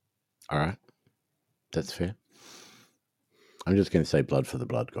 All right. That's fair. I'm just going to say blood for the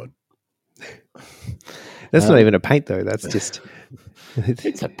blood god. That's not even a paint though. That's just...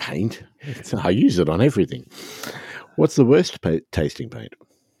 It's a paint. I use it on everything. What's the worst tasting paint?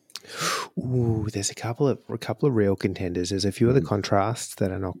 Ooh, there's a couple of real contenders. There's a few of the contrasts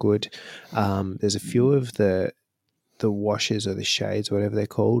that are not good. There's a few of the washes or the shades, or whatever they're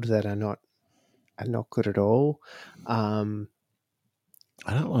called, that are not good at all. I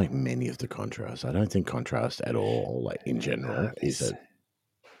don't like many of the contrasts. I don't think contrast at all, like in general, is a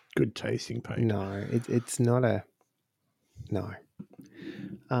good tasting paint. No, it's not a no.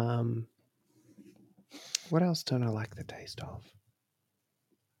 What else don't I like the taste of?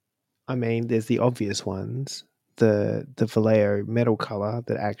 I mean, there's the obvious ones. The Vallejo metal color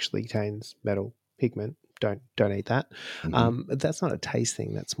that actually contains metal pigment. Don't eat that. Mm-hmm. That's not a taste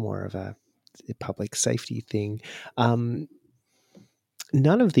thing. That's more of a public safety thing. None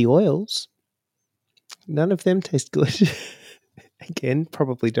of the oils. None of them taste good. Again,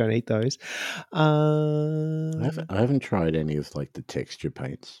 probably don't eat those. I haven't tried any of like the texture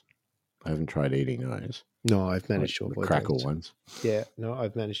paints. I haven't tried eating those. No, I've managed to The avoid crackle those. ones. Yeah, no,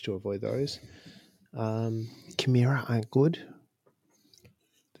 I've managed to avoid those. Chimera aren't good.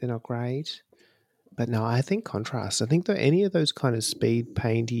 They're not great. But no, I think contrast. I think that any of those kind of speed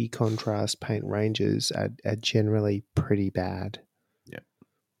painty contrast paint ranges are generally pretty bad. Yeah.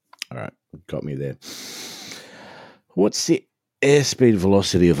 All right. Got me there. What's the airspeed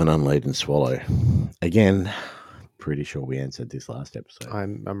velocity of an unladen swallow? Again, pretty sure we answered this last episode.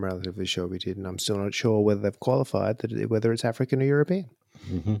 I'm relatively sure we did, and I'm still not sure whether they've qualified, whether it's African or European.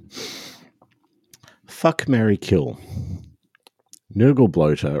 Mm-hmm. Fuck, marry, kill. Nurgle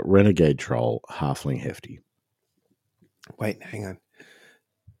bloater, renegade troll, halfling hefty. Wait, hang on.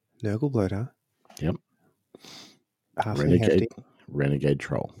 Nurgle bloater. Yep. Halfling hefty. Renegade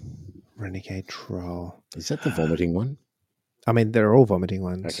troll. Renegade troll. Is that the vomiting one? I mean, they're all vomiting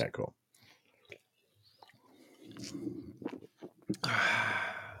ones. Okay, cool.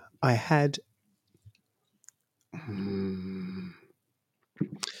 I had...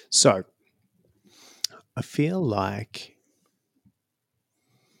 So, I feel like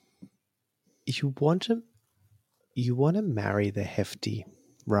you want to marry the hefty,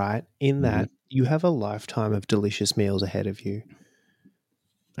 right? In that you have a lifetime of delicious meals ahead of you.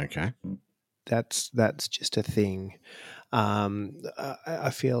 Okay. That's just a thing.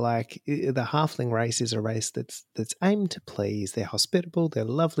 I feel like the halfling race is a race that's aimed to please. They're hospitable. They're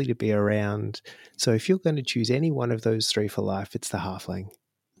lovely to be around. So if you're going to choose any one of those three for life, it's the halfling.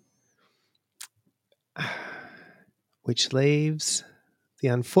 Which leaves the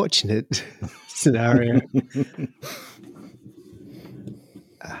unfortunate scenario.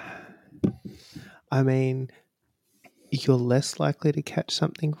 I mean, you're less likely to catch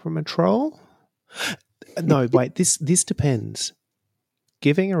something from a troll. No, wait. This depends.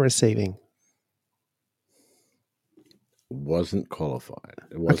 Giving or receiving? Wasn't qualified.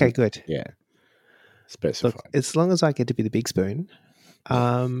 It wasn't, Okay, good. Yeah. Specified. Look, as long as I get to be the big spoon,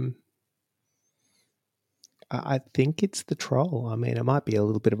 I think it's the troll. I mean, it might be a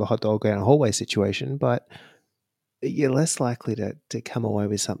little bit of a hot dog down a hallway situation, but you're less likely to come away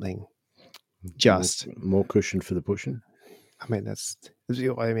with something. Just more cushion for the pushing. I mean,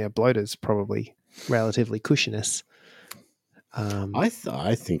 a bloater's probably relatively cushionous. I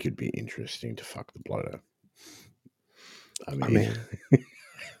think it'd be interesting to fuck the bloater. I mean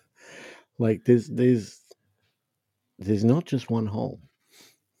like there's not just one hole.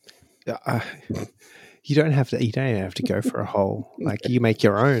 You don't have to go for a hole. Like, you make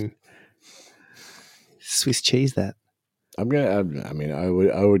your own. Swiss cheese that. I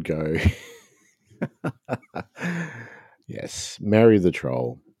would go. Yes, marry the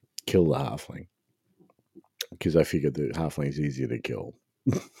troll, kill the halfling. Because I figured the halfling's easier to kill.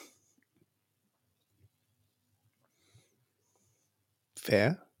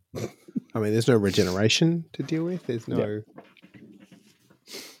 Fair. I mean, there's no regeneration to deal with. There's no.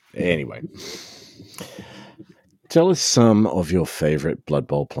 Anyway, tell us some of your favorite Blood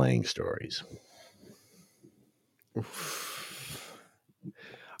Bowl playing stories. I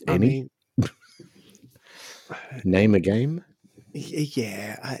Any? mean, Name a game?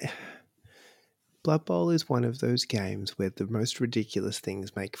 yeah. Blood Bowl is one of those games where the most ridiculous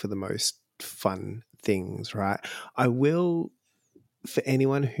things make for the most fun things, right? I will, for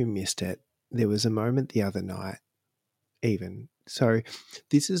anyone who missed it, there was a moment the other night, even. So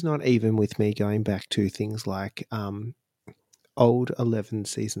this is not even with me going back to things like old 11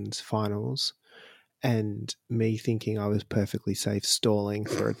 seasons finals and me thinking I was perfectly safe stalling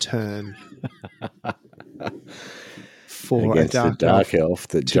for a turn for Against a the dark elf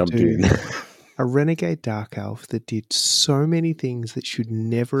that jumped in. A renegade dark elf that did so many things that should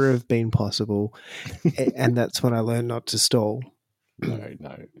never have been possible. And that's when I learned not to stall.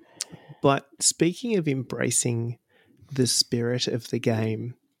 No. But speaking of embracing the spirit of the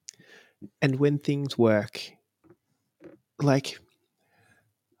game and when things work, like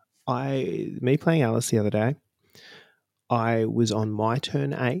me playing Alice the other day, I was on my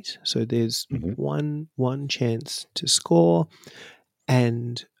turn 8. So there's one chance to score.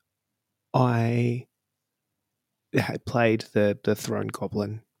 And I had played the Thrown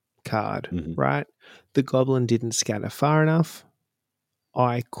Goblin card, right? The Goblin didn't scatter far enough.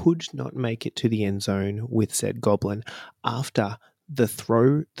 I could not make it to the end zone with said Goblin. After the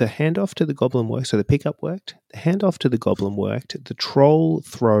handoff to the Goblin worked, so the pickup worked, the handoff to the Goblin worked, the troll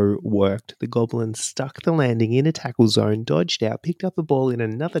throw worked, the Goblin stuck the landing in a tackle zone, dodged out, picked up a ball in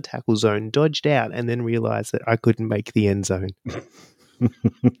another tackle zone, dodged out, and then realized that I couldn't make the end zone.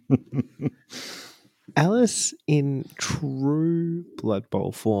 Alice, in true Blood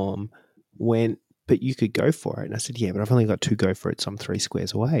Bowl form, went, but you could go for it. And I said, yeah, but I've only got 2 go for it, so I'm 3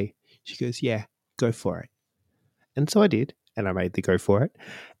 squares away. She goes, yeah, go for it. And so I did, and I made the go for it.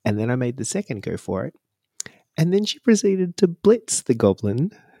 And then I made the second go for it. And then she proceeded to blitz the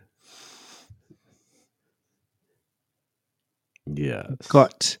Goblin. Yes.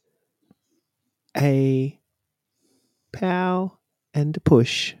 Got a pow and a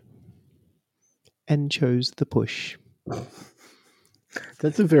push. And chose the push.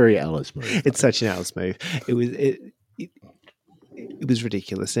 That's a very Alice move. It's such an Alice move. It was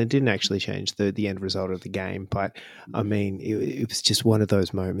ridiculous, and it didn't actually change the end result of the game. But I mean, it was just one of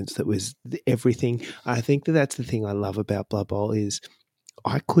those moments that was everything. I think that's the thing I love about Blood Bowl is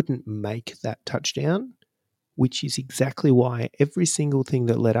I couldn't make that touchdown, which is exactly why every single thing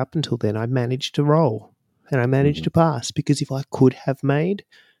that led up until then I managed to roll and I managed to pass, because if I could have made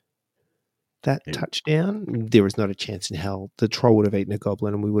that touchdown, there was not a chance in hell. The troll would have eaten a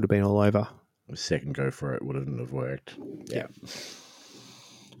Goblin and we would have been all over. A second go for it wouldn't have worked. Yeah.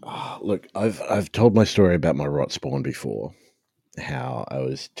 Oh, look, I've told my story about my rot spawn before, how I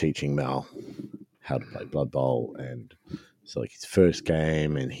was teaching Mal how to play Blood Bowl, and it's like his first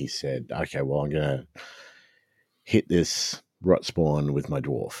game, and he said, okay, well, I'm going to hit this rot spawn with my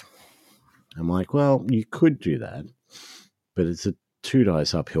dwarf. I'm like, well, you could do that, but it's a 2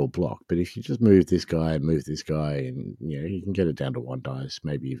 dice uphill block. But if you just move this guy, and you can get it down to 1 dice,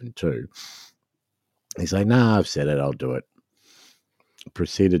 maybe even 2. He's like, nah, I've said it, I'll do it.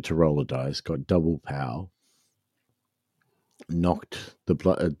 Proceeded to roll a dice, got double pow, knocked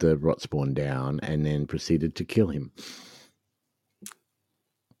the rot spawn down, and then proceeded to kill him.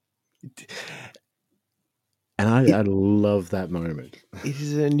 And I love that moment. It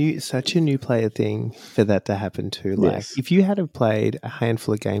is such a new player thing for that to happen too. Like, Yes. if you had have played a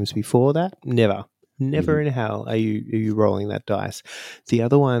handful of games before that, never in hell are you rolling that dice. The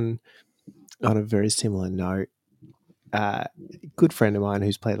other one, on a very similar note, a good friend of mine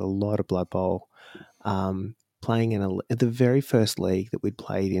who's played a lot of Blood Bowl, playing in the very first league that we'd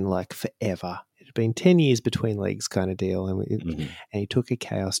played in like forever. It had been 10 years between leagues kind of deal, and he took a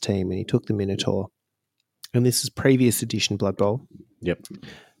Chaos team and he took the Minotaur. And this is previous edition Blood Bowl. Yep.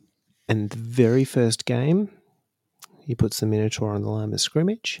 And the very first game, he puts the Minotaur on the line of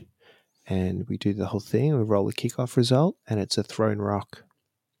scrimmage, and we do the whole thing. We roll the kickoff result, and it's a thrown rock.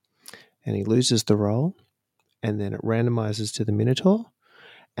 And he loses the roll, and then it randomizes to the Minotaur,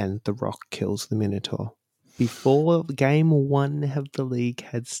 and the rock kills the Minotaur before game 1 of the league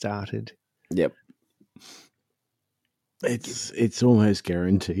had started. Yep. It's almost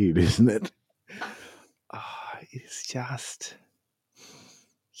guaranteed, isn't it? Oh, it's just,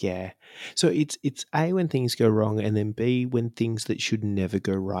 Yeah. So it's A, when things go wrong, and then B, when things that should never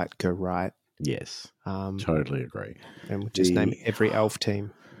go right go right. Yes, And totally agree. we'll just name every elf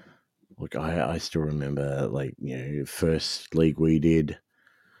team. Look, I still remember, first league we did,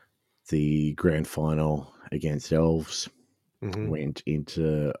 the grand final against Elves Mhm. went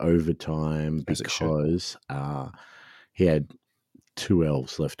into overtime As it should. because he had 2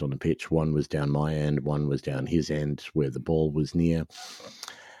 Elves left on the pitch. One was down my end, one was down his end where the ball was near.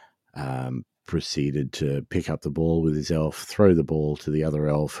 Proceeded to pick up the ball with his elf, throw the ball to the other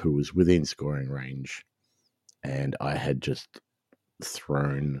elf who was within scoring range. And I had just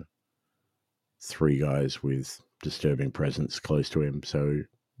thrown 3 guys with disturbing presence close to him. So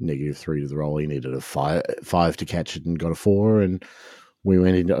 -3 to the roll. He needed a 5 to catch it and got a 4. And we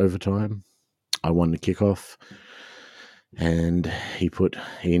went into overtime. I won the kickoff. And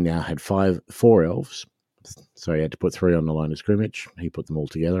he now had 4 elves. So he had to put 3 on the line of scrimmage. He put them all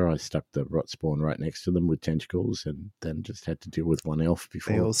together. I stuck the rot spawn right next to them with tentacles, and then just had to deal with 1 elf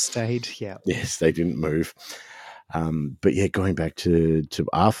before. They all stayed. Yeah. Yes, they didn't move. But yeah, going back to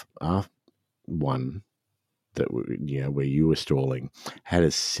our one that where you were stalling, had a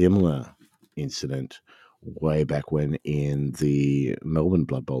similar incident way back when in the Melbourne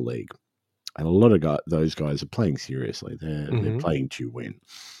Blood Bowl League, and a lot of those guys are playing seriously. They're playing to win.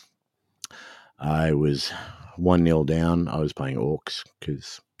 I was 1-0 down. I was playing Orcs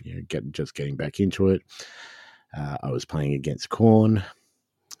because just getting back into it. I was playing against Khorne.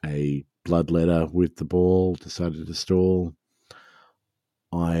 A bloodletter with the ball decided to stall.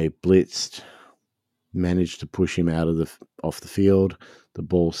 I blitzed, managed to push him off the field. The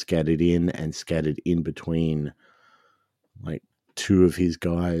ball scattered in between 2 of his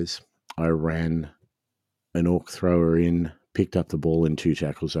guys. I ran an Orc thrower in, picked up the ball in 2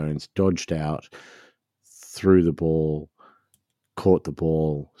 tackle zones, dodged out, threw the ball, caught the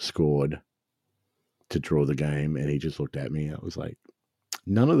ball, scored to draw the game, and he just looked at me. I was like,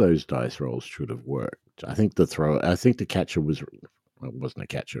 none of those dice rolls should have worked. I think the catcher wasn't a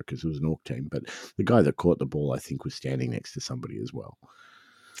catcher because it was an Orc team, but the guy that caught the ball, I think, was standing next to somebody as well.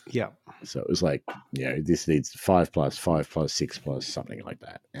 Yeah. So it was like, this needs 5+, 5+, 6+, something like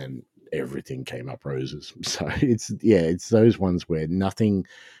that. And everything came up roses. So it's those ones where nothing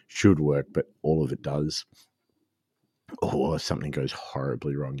should work, but all of it does. Or something goes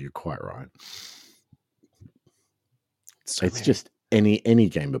horribly wrong. You're quite right. It's just any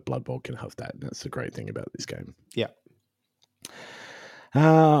game of Blood Bowl can have that. And that's the great thing about this game. Yeah.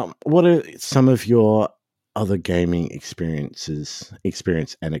 What are some of your other gaming experience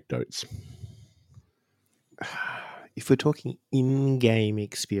anecdotes? If we're talking in-game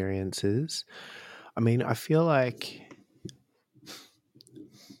experiences, I mean, I feel like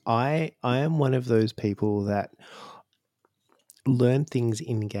I am one of those people that learn things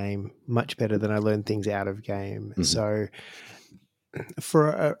in-game much better than I learn things out of game. Mhm. So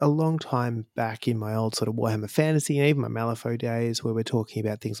for a long time back in my old sort of Warhammer Fantasy and even my Malifaux days, where we're talking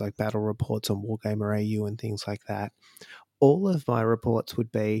about things like battle reports on Wargamer AU and things like that, all of my reports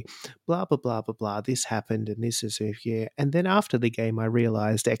would be blah, blah, blah, blah, blah, this happened and this is here. And then after the game, I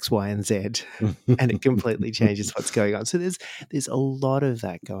realized X, Y, and Z, and it completely changes what's going on. So there's a lot of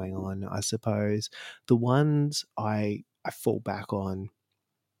that going on, I suppose. The ones I fall back on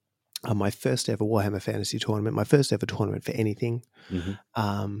are my first ever Warhammer Fantasy tournament, my first ever tournament for anything. Mhm.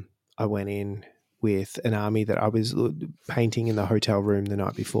 I went in with an army that I was painting in the hotel room the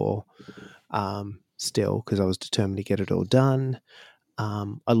night before, still, because I was determined to get it all done.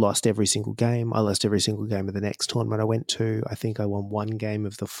 I lost every single game. I lost every single game of the next tournament I went to. I think I won 1 game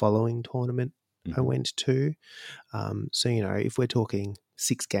of the following tournament I went to. So, if we're talking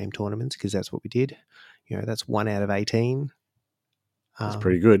 6-game tournaments, because that's what we did, that's 1 out of 18. That's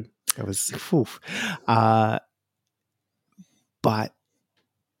pretty good. That was, but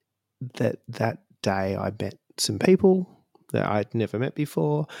that day I met some people that I'd never met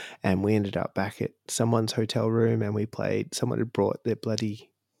before, and we ended up back at someone's hotel room, and we played. Someone had brought their bloody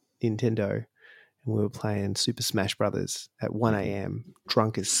Nintendo, and we were playing Super Smash Brothers at 1 a.m.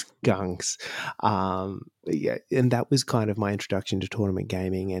 drunk as skunks. Yeah, and that was kind of my introduction to tournament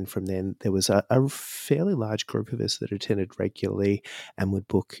gaming. And from then, there was a fairly large group of us that attended regularly and would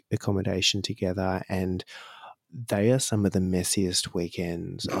book accommodation together. And they are some of the messiest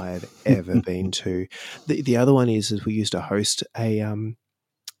weekends I had ever been to. The other one is we used to host a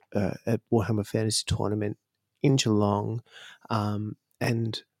Warhammer Fantasy tournament in Geelong,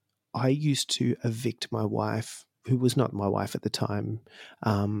 and I used to evict my wife, who was not my wife at the time,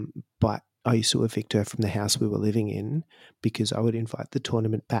 but I used to evict her from the house we were living in because I would invite the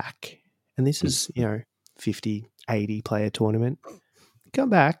tournament back. And this is, 50, 80 player tournament. come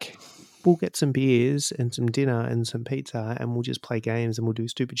back. We'll get some beers and some dinner and some pizza, and we'll just play games and we'll do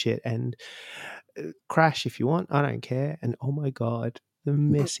stupid shit and crash if you want. I don't care. And oh my God, the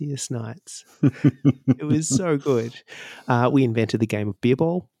messiest nights. It was so good. We invented the game of beer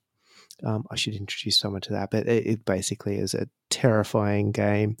ball. I should introduce someone to that, but it basically is a terrifying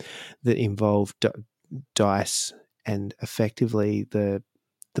game that involved dice and effectively the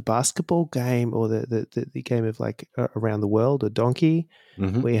basketball game or the game of like around the world or donkey,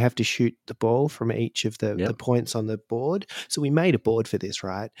 where you have to shoot the ball from each of the points on the board. So we made a board for this,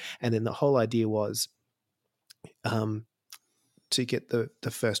 right? And then the whole idea was to get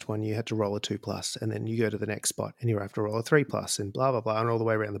the first one, you had to roll a 2+, and then you go to the next spot and you have to roll a 3+, and blah, blah, blah, and all the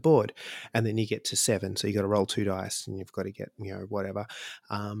way around the board. And then you get to 7. So you got to roll 2 dice and you've got to get, whatever.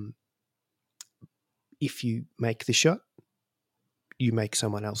 If you make the shot, you make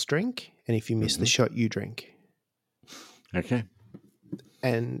someone else drink. And if you miss the shot, you drink. Okay.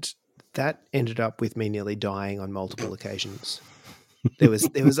 And that ended up with me nearly dying on multiple occasions. There was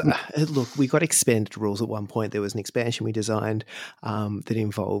look, we got expanded rules at one point. There was an expansion we designed that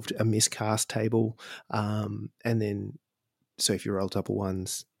involved a miscast table. And then, so if you roll double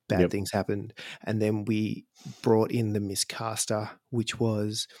ones, bad things happened. And then we brought in the miscaster, which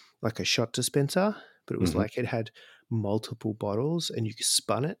was like a shot dispenser, but it was like it had multiple bottles and you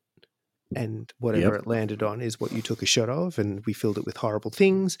spun it. And whatever it landed on is what you took a shot of, and we filled it with horrible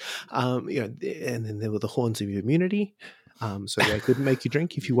things. And then there were the horns of immunity. So they couldn't make you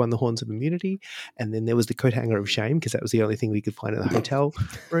drink if you won the horns of immunity. And then there was the coat hanger of shame, because that was the only thing we could find in the hotel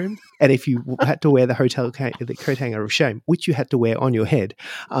room. And if you had to wear the coat hanger of shame, which you had to wear on your head,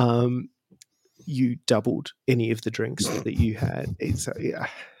 you doubled any of the drinks that you had. So, yeah.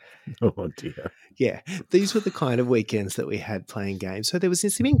 Oh dear. Yeah, these were the kind of weekends that we had playing games. So there was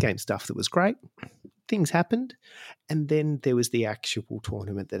some in-game stuff that was great. Things happened. And then there was the actual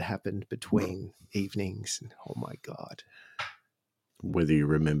tournament that happened between evenings. And, oh, my God. Whether you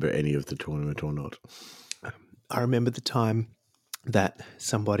remember any of the tournament or not. I remember the time that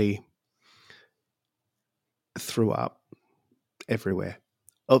somebody threw up everywhere.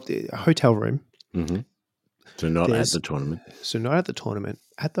 Oh, the hotel room. Mm-hmm. So not at the tournament. So not at the tournament.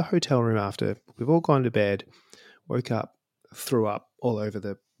 At the hotel room after. We've all gone to bed, woke up, threw up all over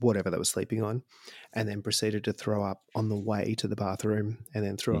the whatever they were sleeping on, and then proceeded to throw up on the way to the bathroom, and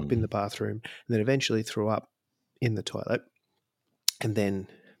then threw up in the bathroom, and then eventually threw up in the toilet, and then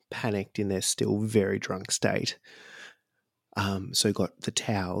panicked in their still very drunk state. So got the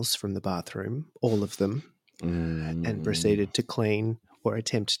towels from the bathroom, all of them, and proceeded to clean or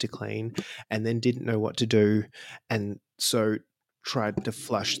attempt to clean, and then didn't know what to do, and so tried to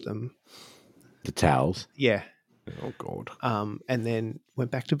flush them. The towels? Yeah. Oh, God. And then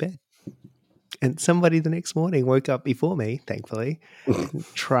went back to bed. And somebody the next morning woke up before me, thankfully, and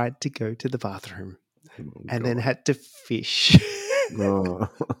tried to go to the bathroom and then had to fish. Oh,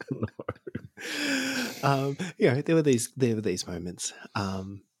 no. There were these moments.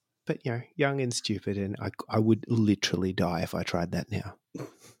 But, young and stupid, and I would literally die if I tried that now.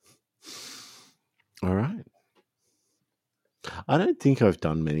 All right. I don't think I've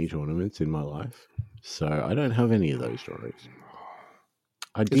done many tournaments in my life, so I don't have any of those stories.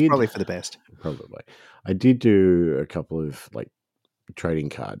 It's probably for the best. Probably. I did do a couple of trading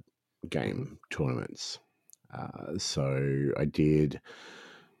card game tournaments. So I did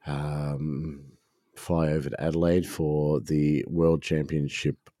fly over to Adelaide for the World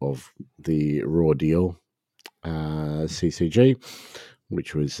Championship of the Raw Deal CCG,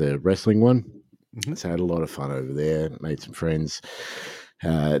 which was a wrestling one. So I had a lot of fun over there, made some friends.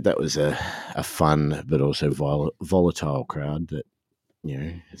 That was a fun but also volatile crowd that,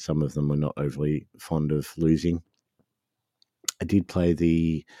 some of them were not overly fond of losing. I did play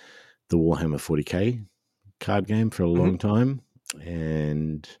the Warhammer 40k card game for a long time,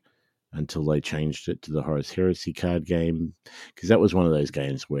 and until they changed it to the Horus Heresy card game, because that was one of those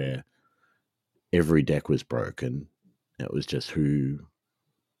games where every deck was broken. It was just who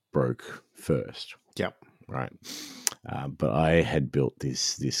broke first. Yep. Right. But I had built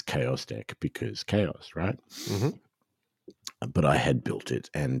this chaos deck because chaos, right? But I had built it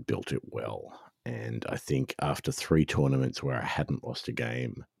and built it well. And I think after 3 tournaments where I hadn't lost a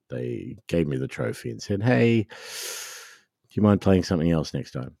game, they gave me the trophy and said, "Hey, do you mind playing something else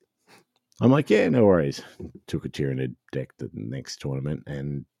next time?" I'm like, "Yeah, no worries." Took a Tyranid deck the next tournament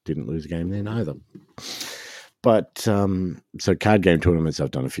and didn't lose a game then either. But so card game tournaments,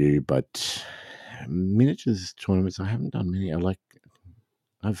 I've done a few, but miniatures tournaments, I haven't done many.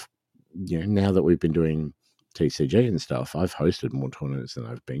 I've now that we've been doing TCG and stuff, I've hosted more tournaments than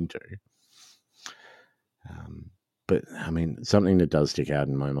I've been to. but I mean, something that does stick out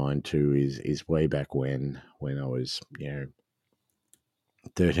in my mind too is way back when I was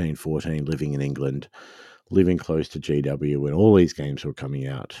 13, 14, living in England, living close to GW when all these games were coming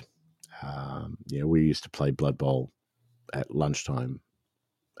out. We used to play Blood Bowl at lunchtime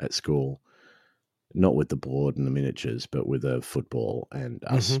at school, not with the board and the miniatures, but with a football and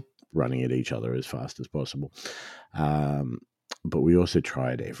us running at each other as fast as possible. But we also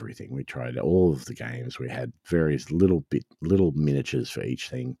tried everything. We tried all of the games. We had various little miniatures for each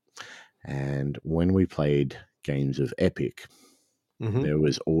thing. And when we played games of Epic, there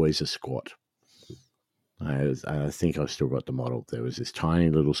was always a squat. I think I've still got the model. There was this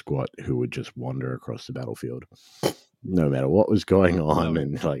tiny little squat who would just wander across the battlefield, no matter what was going on,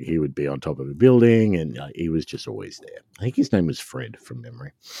 and like he would be on top of a building, and he was just always there. I think his name was Fred from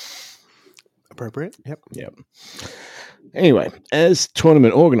memory. Appropriate. Yep. Anyway, as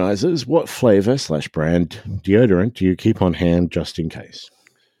tournament organisers, what flavour / brand deodorant do you keep on hand just in case?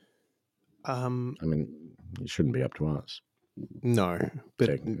 I mean, it shouldn't be up to us. No,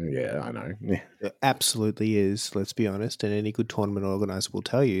 but yeah, I know. Yeah. it absolutely is. Let's be honest, and any good tournament organizer will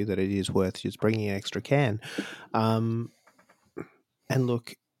tell you that it is worth just bringing an extra can. And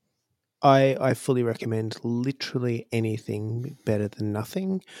look, I fully recommend literally anything better than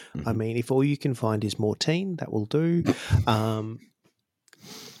nothing. I mean, if all you can find is Mortein, that will do.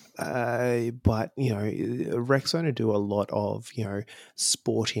 But Rexona do a lot of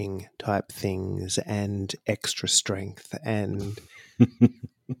sporting type things and extra strength, and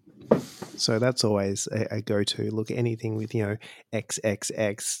so that's always a go-to. Look, anything with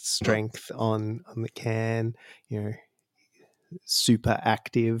XXX strength on the can, super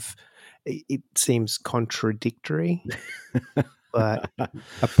active. It seems contradictory, but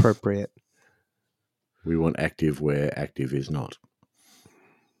appropriate. We want active where active is not.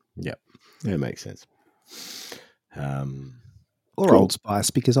 Yep, that makes sense. Or cool. Old Spice,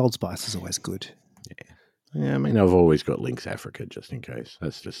 because Old Spice is always good. Yeah, I mean, I've always got Lynx Africa just in case.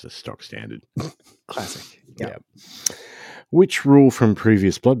 That's just a stock standard. Classic. Yeah. Which rule from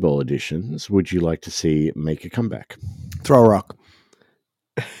previous Blood Bowl editions would you like to see make a comeback? Throw a rock.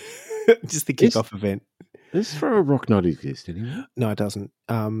 Just the kickoff event. Does Throw a Rock not exist anymore? No, it doesn't.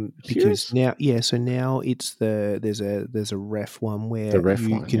 Because now it's there's a ref one where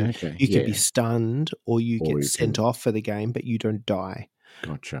you can be stunned or you get sent off for the game, but you don't die.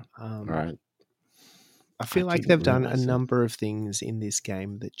 Gotcha. All right. I feel like they've done a number of things in this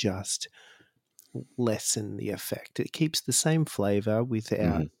game that just lessen the effect. It keeps the same flavor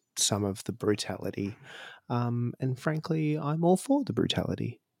without some of the brutality. And frankly, I'm all for the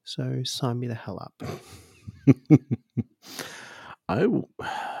brutality. So sign me the hell up. I don't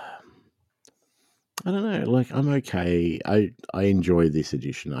know. Like, I'm okay. I enjoy this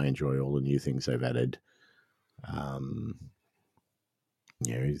edition. I enjoy all the new things they've added. All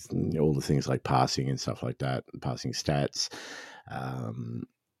the things like passing and stuff like that, passing stats. I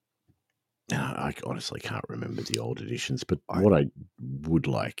honestly can't remember the old editions, but what I would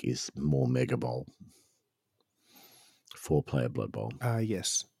like is more Mega Bowl. 4-player Blood Bowl.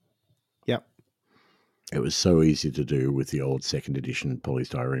 Yes. Yep. It was so easy to do with the old 2nd edition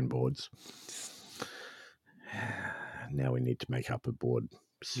polystyrene boards. Now we need to make up a board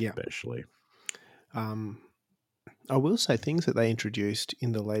especially. I will say things that they introduced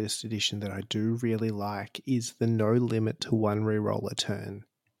in the latest edition that I do really like is the no limit to 1 reroll a turn.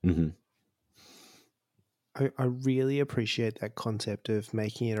 Mm-hmm. I really appreciate that concept of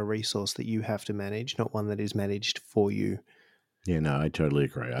making it a resource that you have to manage, not one that is managed for you. Yeah, no, I totally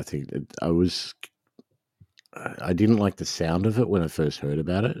agree. I think I didn't like the sound of it when I first heard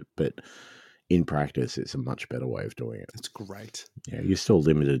about it, but in practice, it's a much better way of doing it. It's great. Yeah, you're still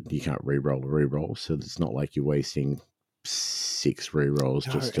limited. You can't reroll, so it's not like you're wasting 6 rerolls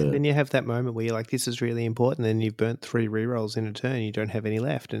just to... And then you have that moment where you're like, this is really important, and you've burnt 3 rerolls in a turn, you don't have any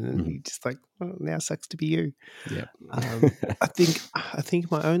left, and then you're just like, oh, now sucks to be you. Yeah. I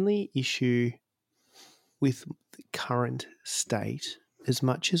think my only issue with the current state, as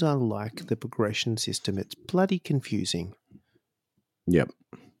much as I like the progression system, it's bloody confusing. Yep.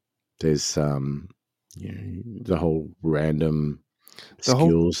 There's the whole random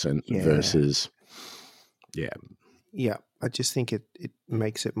skills versus Yeah, I just think it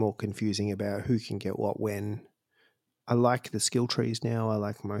makes it more confusing about who can get what when. I like the skill trees now. I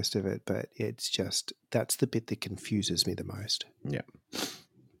like most of it, but it's just that's the bit that confuses me the most. Yeah.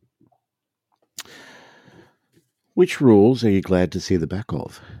 Which rules are you glad to see the back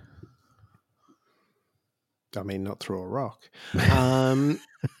of? I mean, not throw a rock.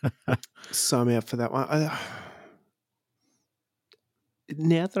 So I'm out for that one.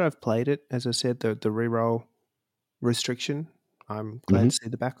 Now that I've played it, as I said, the reroll restriction. I'm glad to see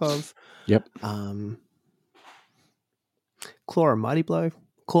the back of. Yep. Claw and Mighty Blow.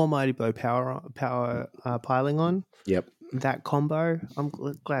 Claw, Mighty Blow, power piling on. Yep. That combo, I'm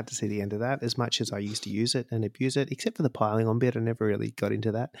glad to see the end of that. As much as I used to use it and abuse it, except for the piling on bit, I never really got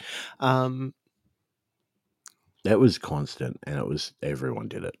into that. That was constant, and it was everyone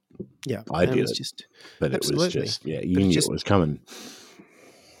did it. Yeah, I did it. it, but absolutely. it was just you knew it was coming.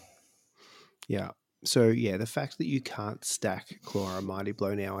 Yeah. So yeah, the fact that you can't stack Claw and Mighty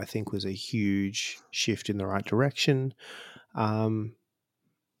Blow now, I think, was a huge shift in the right direction.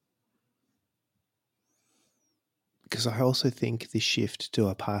 Because I also think the shift to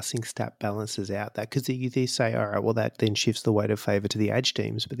a passing stat balances out that, because they say, all right, well, that then shifts the weight of favour to the edge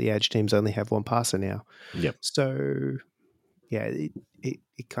teams, but the edge teams only have one passer now. Yep. So yeah,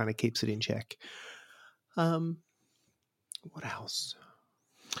 it kind of keeps it in check. What else?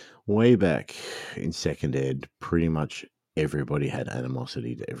 Way back in second ed, pretty much everybody had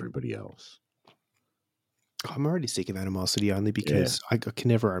animosity to everybody else. I'm already sick of animosity only because I can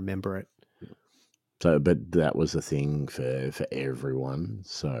never remember it. So, but that was a thing for everyone.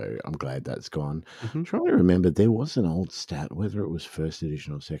 So I'm glad that's gone. I'm trying to remember, there was an old stat, whether it was first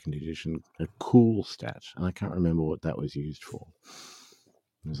edition or second edition, a cool stat, and I can't remember what that was used for.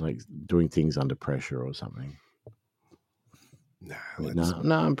 It was like doing things under pressure or something. No,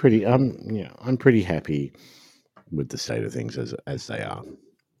 I'm pretty happy with the state of things as they are.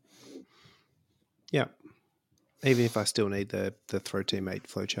 Yeah. Even if I still need the throw teammate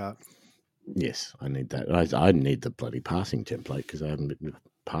flowchart. Yes, I need that. I need the bloody passing template because I haven't been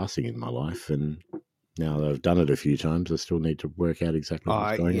passing in my life, and now that I've done it a few times, I still need to work out exactly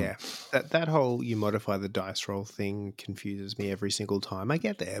what's going on. That whole you modify the dice roll thing confuses me every single time. I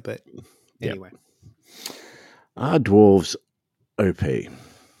get there, but anyway. Are dwarves OP?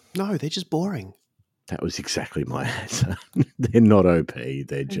 No, they're just boring. That was exactly my answer. They're not OP.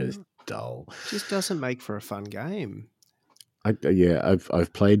 They're just dull. It just doesn't make for a fun game. I've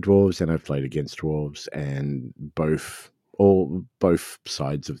played dwarves and I've played against dwarves, and both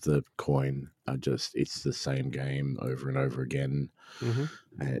sides of the coin are just, it's the same game over and over again, and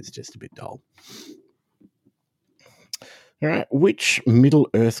it's just a bit dull. All right, which Middle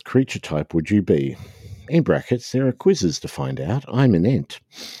Earth creature type would you be? In brackets, there are quizzes to find out. I'm an Ent.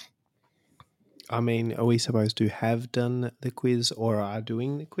 I mean, are we supposed to have done the quiz or are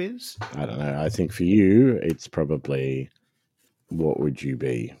doing the quiz? I don't know. I think for you, it's probably what would you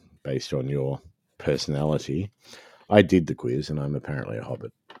be based on your personality. I did the quiz and I'm apparently a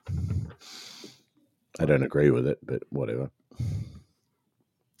hobbit. I don't agree with it, but whatever.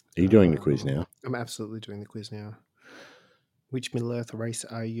 Are you doing the quiz now? I'm absolutely doing the quiz now. Which Middle Earth race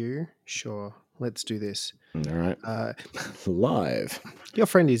are you? Sure. Let's do this. All right. Live. Your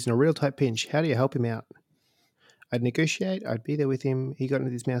friend is in a real tight pinch. How do you help him out? I'd negotiate. I'd be there with him. He got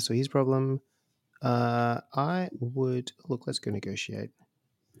into his mouse, so his problem. I would... Look, let's go negotiate.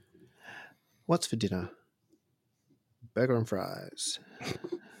 What's for dinner? Burger and fries.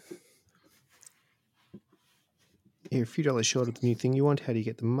 You're a few dollars short of the new thing you want. How do you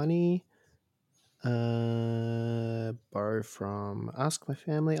get the money? Borrow from... Ask my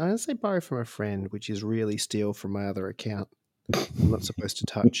family. I'm going to say borrow from a friend, which is really steal from my other account. I'm not supposed to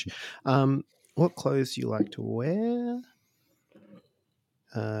touch. What clothes do you like to wear?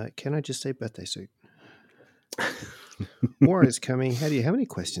 Can I just say birthday suit? War is coming. How many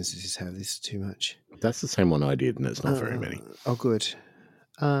questions does this have? This is too much. That's the same one I did, and it's not very many. Oh, good.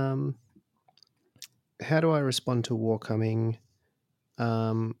 How do I respond to war coming?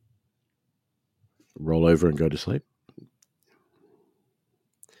 Roll over and go to sleep.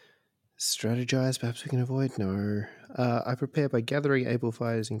 Strategize, perhaps we can avoid? No. I prepare by gathering able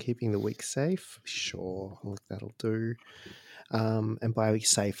fighters and keeping the weak safe. Sure, look, that'll do. And by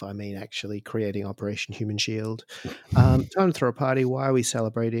safe, I mean actually creating Operation Human Shield. Time to throw a party. Why are we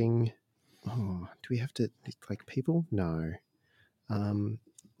celebrating? Oh, do we have to like people? No.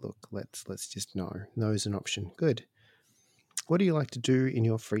 Look, let's just no. No is an option. Good. What do you like to do in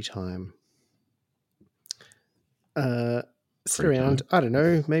your free time? Sit around. I don't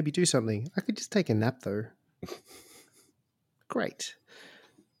know. Maybe do something. I could just take a nap though. Great.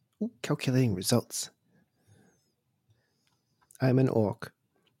 Ooh, calculating results. I'm an orc.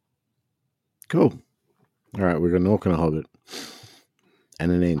 Cool. All right, we've got an orc and a hobbit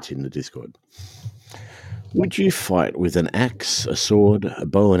and an Ent in the Discord. Would you fight with an axe, a sword, a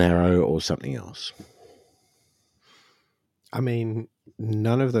bow and arrow, or something else? I mean,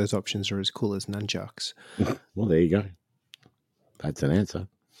 none of those options are as cool as nunchucks. Well, there you go. That's an answer.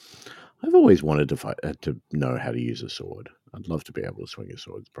 I've always wanted to fight to know how to use a sword. I'd love to be able to swing a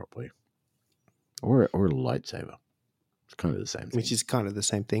sword properly, or a lightsaber. It's kind of the same thing. which is kind of the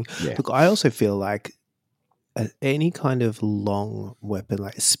same thing. Yeah. Look, I also feel like any kind of long weapon,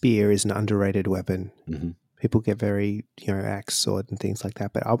 like a spear, is an underrated weapon. Mhm. People get very, axe, sword, and things like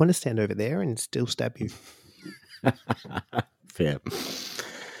that. But I want to stand over there and still stab you. Fair.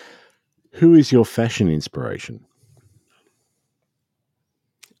 Who is your fashion inspiration?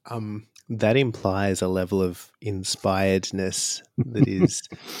 That implies a level of inspiredness that is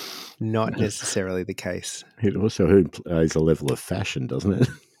not necessarily the case. It also implies a level of fashion, doesn't it?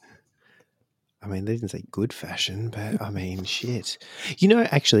 I mean, they didn't say good fashion, but I mean, shit.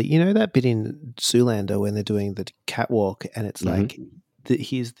 Actually, that bit in Zoolander when they're doing the catwalk and it's like,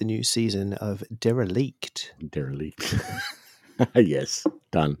 here's the new season of Derelict. Derelict. Yes,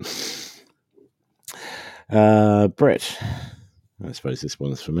 done. Brett, I suppose this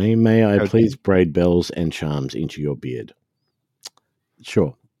one's for me. May I please braid bells and charms into your beard?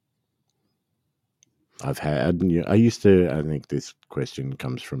 Sure. I think this question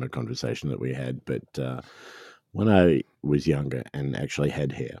comes from a conversation that we had, but when I was younger and actually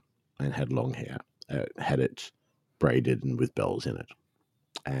had hair and had long hair, had it braided and with bells in it.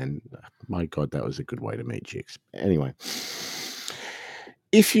 And my God, that was a good way to meet chicks. Anyway,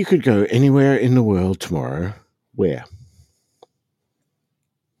 if you could go anywhere in the world tomorrow, where?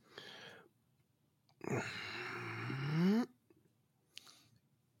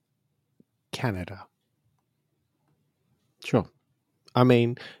 Canada. Sure. I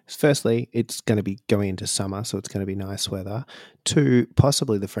mean, firstly, it's going to be going into summer, so it's going to be nice weather. 2,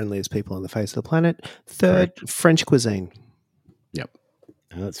 possibly the friendliest people on the face of the planet. 3rd, Correct. French cuisine. Yep.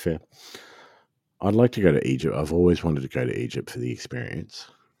 That's fair. I'd like to go to Egypt. I've always wanted to go to Egypt for the experience,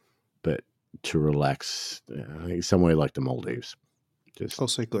 but to relax, I think somewhere like the Maldives. Just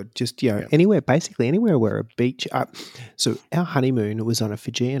Also good. Just, anywhere, basically anywhere where a beach. So our honeymoon was on a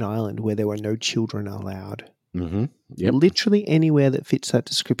Fijian island where there were no children allowed. Mm-hmm. Yep. Literally anywhere that fits that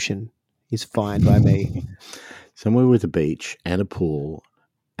description is fine by me. Somewhere with a beach and a pool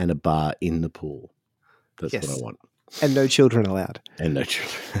and a bar in the pool. That's what I want. And no children allowed. And no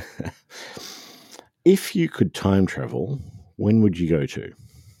children. If you could time travel, when would you go to?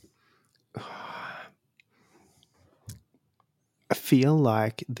 I feel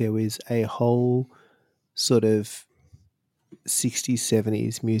like there was a whole sort of 60s,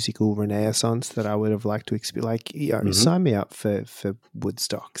 70s musical renaissance that I would have liked to experience. Like, sign me up for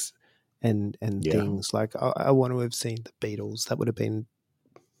Woodstocks and things. Like, I want to have seen the Beatles. That would have been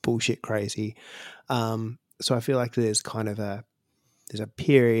bullshit crazy. So I feel like there's kind of there's a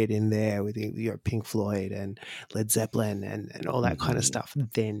period in there with Pink Floyd and Led Zeppelin and all that kind of stuff.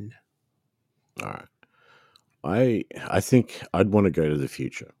 Then, all right. I think I'd want to go to the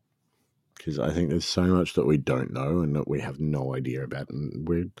future because I think there's so much that we don't know and that we have no idea about, and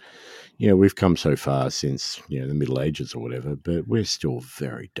we've come so far since the Middle Ages or whatever, but we're still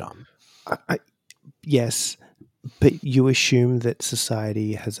very dumb. Yes, but you assume that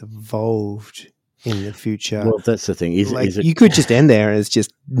society has evolved in the future. Well, that's the thing. Is it, you could just end there as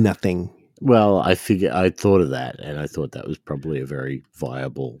just nothing. Well, I thought of that, and I thought that was probably a very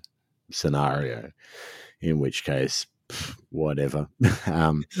viable scenario. In which case, whatever.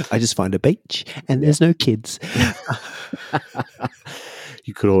 I just find a beach and there's no kids.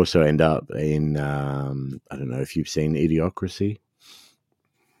 You could also end up in, I don't know if you've seen Idiocracy.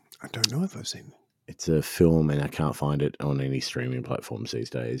 I don't know if I've seen it. It's a film, and I can't find it on any streaming platforms these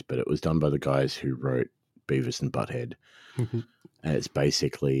days, but it was done by the guys who wrote Beavis and Butthead. Mm-hmm. And it's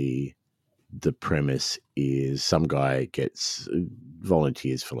basically, the premise is some guy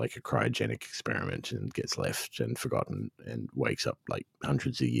volunteers for like a cryogenic experiment and gets left and forgotten and wakes up like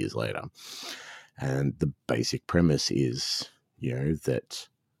hundreds of years later. And the basic premise is, that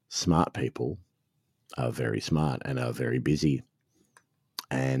smart people are very smart and are very busy,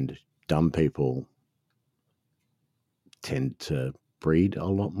 and dumb people tend to breed a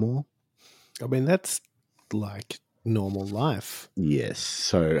lot more. I mean, that's like normal life. Yes.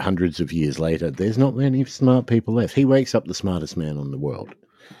 So hundreds of years later, there's not many smart people left. He wakes up the smartest man on the world.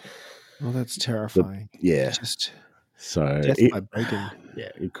 Well, that's terrifying. Yeah. Death by breeding. Yeah,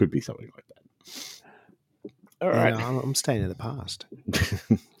 it could be something like that. All right. I'm staying in the past.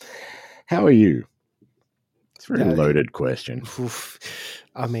 How are you? It's a very loaded question.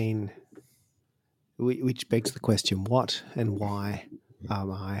 I mean, which begs the question, what and why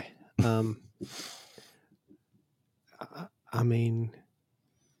am I? I mean,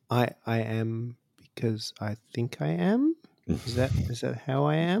 I am because I think I am. Is that how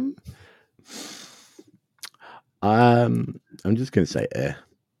I am? I'm just going to say,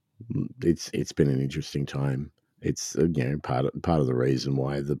 it's been an interesting time. It's part of the reason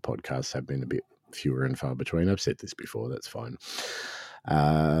why the podcasts have been a bit fewer and far between. I've said this before. That's fine.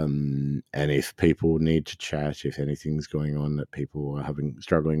 And if people need to chat, if anything's going on that people are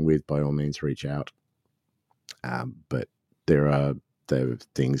struggling with, by all means, reach out. But there are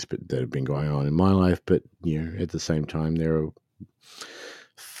things that have been going on in my life, but at the same time, there are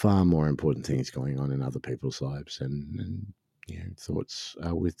far more important things going on in other people's lives, and thoughts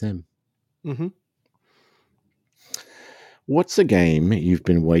are with them. Mm-hmm. What's a game you've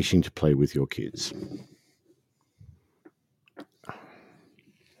been waiting to play with your kids?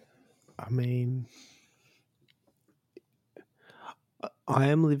 I mean, I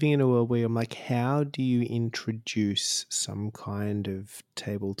am living in a world where I'm like, how do you introduce some kind of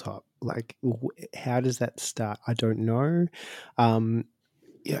tabletop? Like, how does that start? I don't know.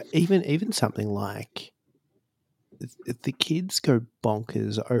 Even something like the kids go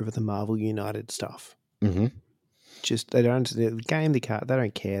bonkers over the Marvel United stuff. Mm-hmm. Just they don't understand the game, they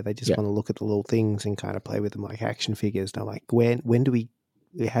don't care. They just Yeah. want to look at the little things and kind of play with them like action figures. And I'm like,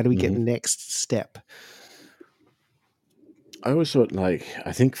 how do we get next step? I always thought, I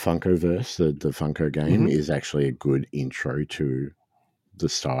think Funkoverse, the Funko game, Mhm. is actually a good intro to the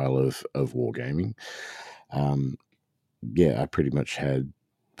style of wargaming. I pretty much had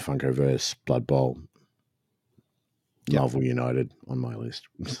Funkoverse, Blood Bowl, Yep. Marvel United on my list.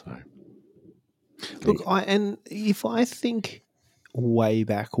 So, Look, if I think way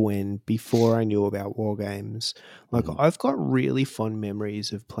back when, before I knew about war games, I've got really fond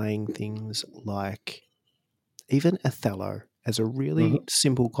memories of playing things like even Othello as a really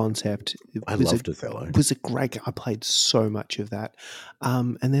simple concept. I loved Othello. It was a great game. I played so much of that.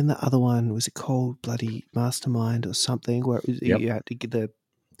 And then the other one, was it called bloody Mastermind or something, where it was, Yep. you had to get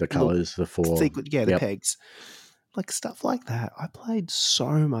the colours, the four. the pegs. Like stuff like that. I played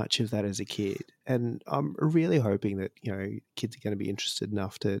so much of that as a kid, and I'm really hoping that kids are going to be interested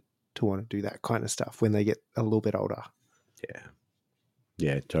enough to want to do that kind of stuff when they get a little bit older.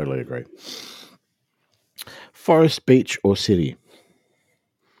 Yeah, totally agree. Forest, beach, or city?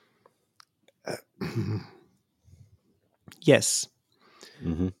 Yes,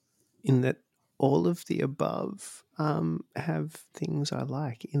 Mm-hmm. in that all of the above have things I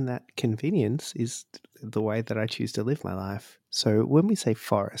like. In that convenience is the way that I choose to live my life. So when we say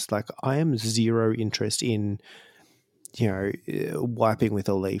forest, I am zero interest in wiping with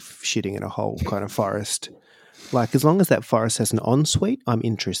a leaf, shitting in a hole kind of forest. As long as that forest has an ensuite, I'm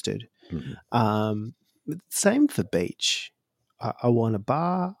interested. Mm-hmm. Same for beach. I want a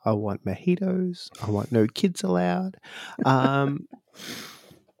bar. I want mojitos. I want no kids allowed.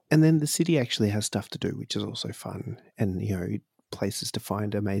 And then the city actually has stuff to do, which is also fun, and places to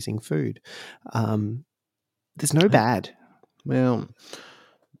find amazing food. There's no bad. Well,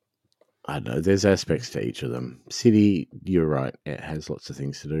 I don't know. There's aspects to each of them. City, you're right. It has lots of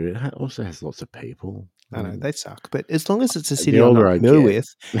things to do. It also has lots of people. I know they suck, but as long as it's a city The I'm older not I familiar get-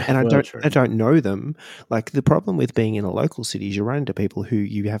 with, and Well, I don't know them. The problem with being in a local city is you run into people who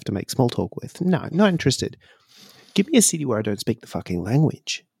you have to make small talk with. No, not interested. Give me a city where I don't speak the fucking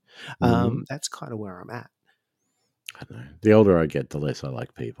language. That's kind of where I'm at. I don't know. The older I get, the less I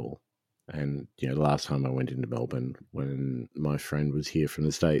like people. And the last time I went into Melbourne, when my friend was here from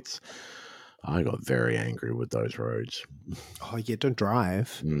the States, I got very angry with those roads. Oh yeah, don't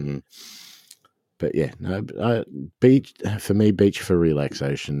drive. Mm. But yeah, no. Beach for me, beach for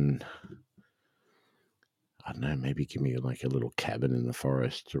relaxation. I don't know. Maybe give me a little cabin in the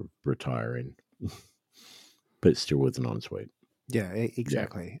forest to retire in, but still with an ensuite. Yeah,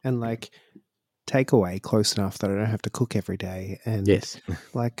 exactly. And takeaway close enough that I don't have to cook every day. And Yes,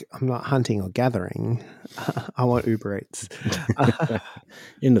 I'm not hunting or gathering. I want Uber Eats.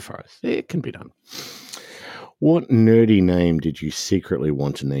 in the forest, it can be done. What nerdy name did you secretly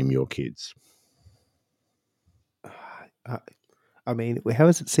want to name your kids? I mean, how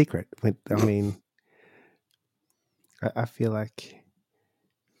is it secret? I mean, I feel like,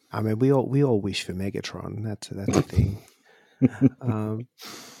 I mean, we all wish for Megatron. That's a thing.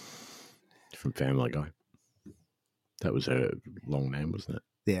 From Family Guy. That was a long name, wasn't it?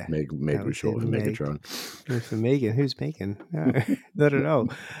 Yeah. Meg that was short it, for Meg. Megatron. For Megan. Who's Megan? No, not at all.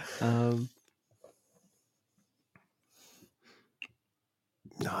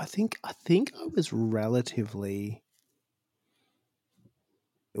 No, I think I was relatively.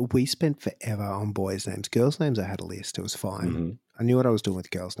 We spent forever on boys' names. Girls' names, I had a list. It was fine. Mhm. I knew what I was doing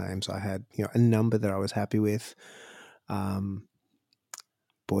with girls' names. I had a number that I was happy with.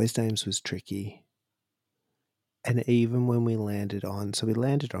 Boys' names was tricky. And even when we landed on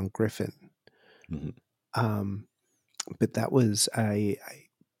Griffin. Mhm. But that was a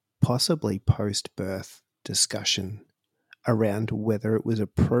possibly post-birth discussion around whether it was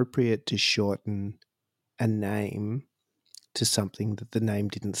appropriate to shorten a name to something that the name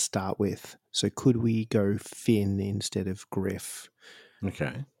didn't start with. So could we go Finn instead of Griff?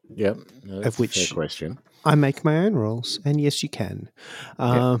 Okay. Yep. No, that's a fair which- question. I make my own rules, and yes, you can.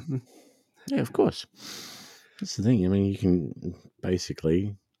 Yeah, of course. That's the thing. I mean, you can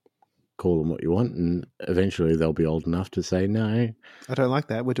basically call them what you want, and eventually they'll be old enough to say no. I don't like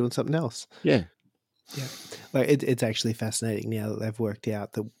that. We're doing something else. Yeah. Like it's actually fascinating now that they've worked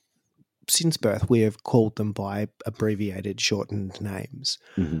out that since birth we have called them by abbreviated, shortened names.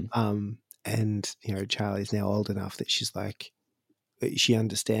 Mhm. And Charlie's now old enough that she's like, she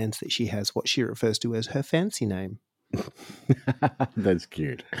understands that she has what she refers to as her fancy name. That's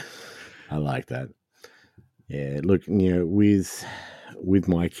cute. I like that. Yeah, look, with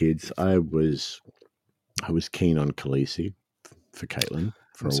my kids, I was keen on Khaleesi for Caitlin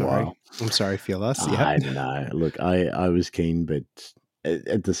for a while. I'm sorry, feel us. I Yeah. know. Look, I was keen, but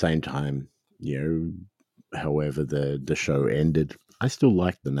at the same time, however the show ended, I still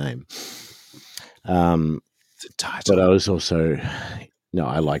liked the name. It's a title. But I was also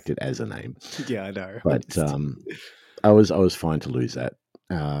I liked it as a name. Yeah, I know. But I was fine to lose that.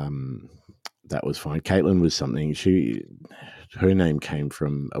 That was fine. Caitlin was something. Her name came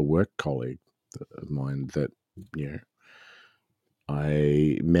from a work colleague of mine that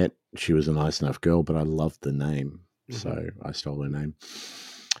I met. She was a nice enough girl, but I loved the name, so I stole her name.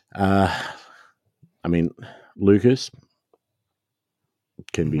 I mean, Lucas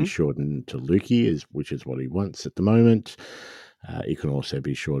can be shortened to Lukey, which is what he wants at the moment. He can also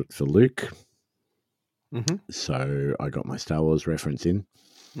be short for Luke. So I got my Star Wars reference in.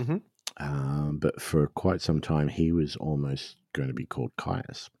 But for quite some time, he was almost going to be called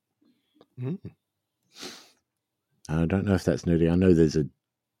Caius. I don't know if that's nerdy. I know there's a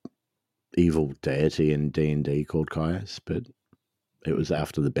evil deity in D&D called Caius, but it was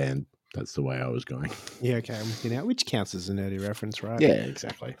after the band. That's the way I was going. Yeah, okay, I'm with you now. Which counts as a nerdy reference, right? Yeah,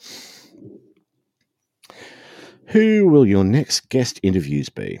 exactly. Who will your next guest interviews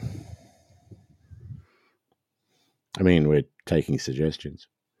be? I mean, we're taking suggestions.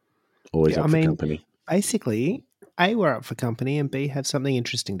 Always up for company. Basically, A, we're up for company, and B, have something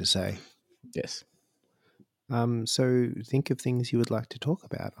interesting to say. Yes. So think of things you would like to talk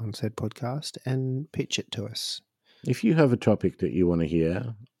about on said podcast and pitch it to us. If you have a topic that you want to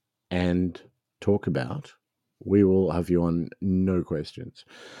hear and talk about, we will have you on. No questions.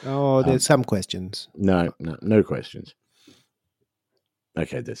 Oh, there's some questions. No questions.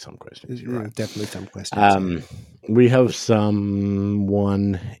 Okay, there's some questions. You're right. Definitely some questions. We have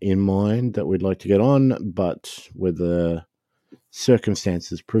someone in mind that we'd like to get on, but whether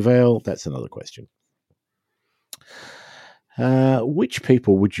circumstances prevail, that's another question. Which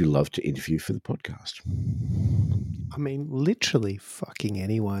people would you love to interview for the podcast? I mean, literally fucking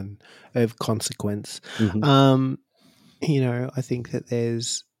anyone of consequence. Mhm. I think that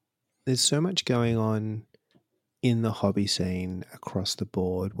there's so much going on in the hobby scene across the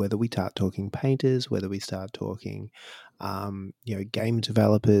board, whether we start talking painters, whether we start talking, game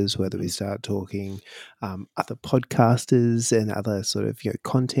developers, whether we start talking other podcasters and other sort of,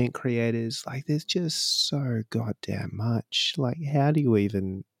 content creators. Like, there's just so goddamn much. Like, how do you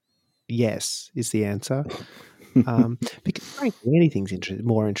even... Yes is the answer. Because frankly, anything's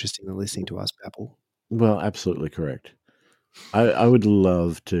more interesting than listening to us babble. Well, absolutely correct. I would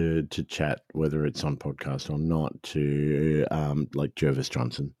love to chat, whether it's on podcast or not, to like Jervis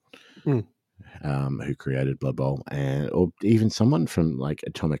Johnson, who created Blood Bowl, or even someone from like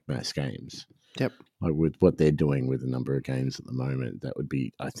Atomic Mass Games. Yep. Like with what they're doing with a number of games at the moment,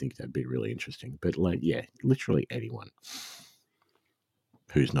 I think that'd be really interesting. But literally anyone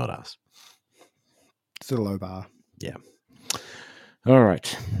who's not us. It's a low bar. Yeah. All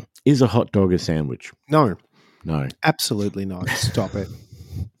right. Is a hot dog a sandwich? No. No. Absolutely not. Stop it.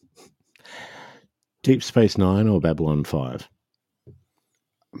 Deep Space Nine or Babylon 5? I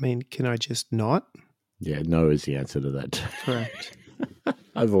mean, can I just not? Yeah, no is the answer to that. Correct.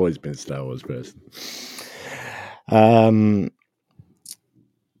 I've always been a Star Wars person.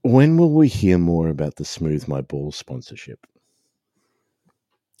 When will we hear more about the Smooth My Balls sponsorship?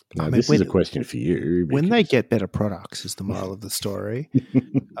 Now, this is a question for you. When they get better products is the moral of the story.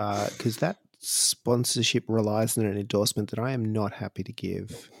 Because that sponsorship relies on an endorsement that I am not happy to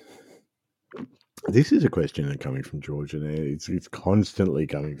give. This is a question that's coming from George, and it's constantly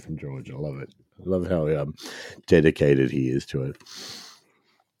coming from George. I love it. I love how dedicated he is to it.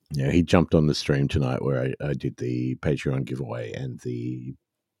 Yeah, he jumped on the stream tonight where I did the Patreon giveaway and the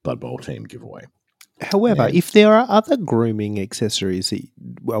Blood Bowl team giveaway. However, Yeah. if there are other grooming accessories that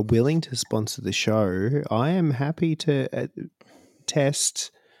are willing to sponsor the show, I am happy to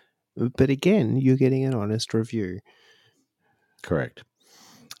test. But again, you're getting an honest review. Correct.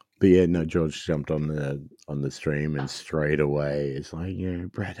 But yeah, no, George jumped on the stream and straight away it's like,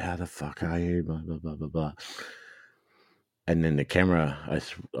 Brett, how the fuck are you? Blah blah blah blah blah. And then the camera,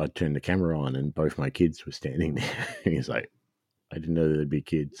 I turned the camera on, and both my kids were standing there. He's like, I didn't know there'd be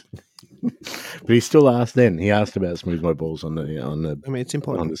kids. But he still asked then. He asked about Smooth My Balls on the I mean, it's on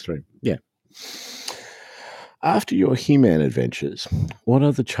important. the stream. Yeah. After your He-Man adventures, what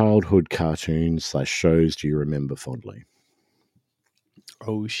other childhood cartoons / shows do you remember fondly?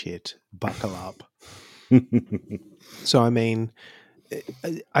 Oh shit! Buckle up. So I mean,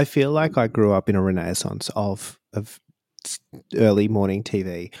 I feel like I grew up in a renaissance of early morning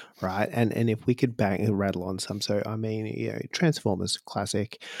TV, right? And if we could rattle on some, so I mean, Transformers,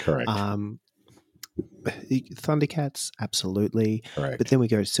 classic. Correct. Thundercats, absolutely. Correct. But then we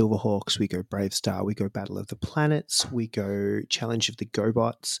go Silverhawks, we go Brave Star, we go Battle of the Planets, we go Challenge of the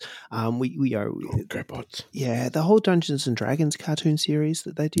GoBots. We go, GoBots. yeah, the whole Dungeons and Dragons cartoon series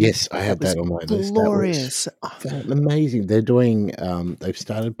that they did. Yes, I had that on my list. Glorious. That was amazing. They're doing. They've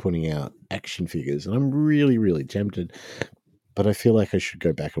started putting out action figures, and I'm really, really tempted. But I feel like I should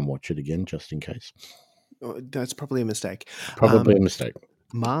go back and watch it again just in case. Oh, that's probably a mistake. Probably a mistake.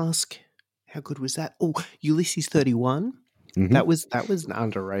 Mask. How good was that? Oh, Ulysses 31. Mhm. That was an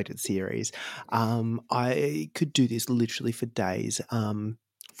underrated series. I could do this literally for days.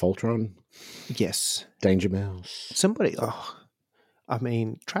 Voltron, Yes. Danger Mouse. Somebody, I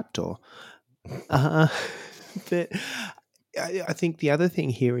mean, Trapdoor. But I think the other thing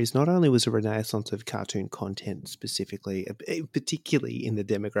here is not only was a renaissance of cartoon content specifically, particularly in the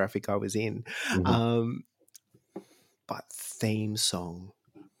demographic I was in, but theme song.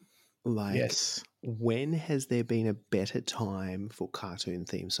 Like, Yes. when has there been a better time for cartoon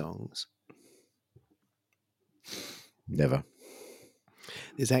theme songs? Never.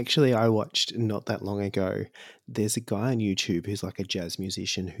 There's actually, I watched not that long ago, there's a guy on YouTube who's like a jazz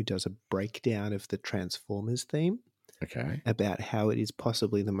musician who does a breakdown of the Transformers theme Okay. about how it is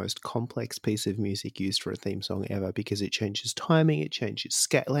possibly the most complex piece of music used for a theme song ever because it changes timing, it changes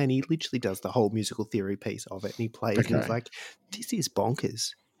scale, and he literally does the whole musical theory piece of it. And he plays and he's Okay. like, this is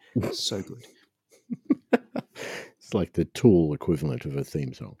bonkers. So good. It's like the Tool equivalent of a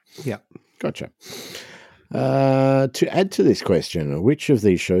theme song. Yeah. Gotcha. To add to this question, which of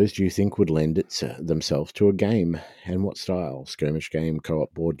these shows do you think would lend themselves to a game, and what style? Skirmish game,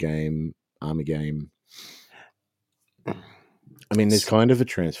 co-op board game, army game? I mean, there's kind of a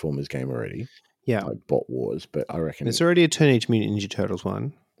Transformers game already, Yeah. like Bot Wars, but I reckon There's already a Teenage Mutant Ninja Turtles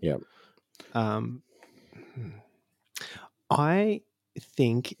one. Yeah. I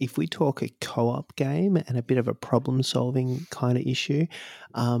think if we talk a co-op game and a bit of a problem-solving kind of issue,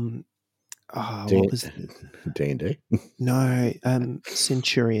 what was D&D. no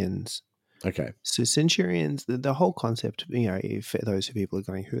Centurions. Okay. So Centurions, the whole concept, for those people are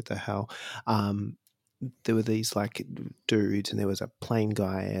going, who the hell? There were these like dudes, and there was a plane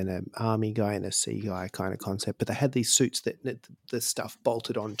guy and an army guy and a sea guy kind of concept, but they had these suits that the stuff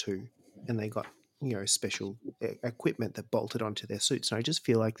bolted onto, and they got special equipment that bolted onto their suits. And I just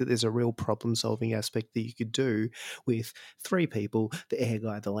feel like that there's a real problem-solving aspect that you could do with 3 people: the air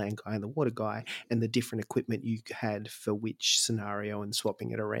guy, the land guy, and the water guy, and the different equipment you had for which scenario, and swapping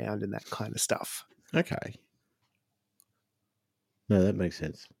it around and that kind of stuff. Okay. No, that makes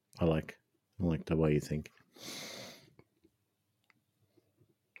sense. I like the way you think.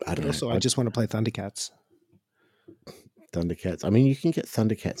 I don't Also, know. I just want to play Thundercats. Thundercats. I mean, you can get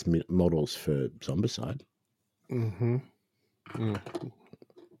Thundercats models for Zombicide. Mm-hmm.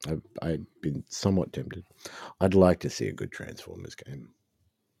 I've been somewhat tempted. I'd like to see a good Transformers game.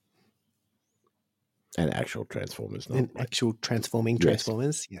 And actual Transformers, not And like, actual transforming Yes.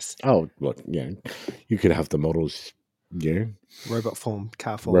 Transformers, yes. oh, look, you could have the models, Robot form,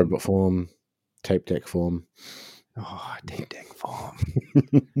 car form. robot form, tape deck form. Oh, tape deck form.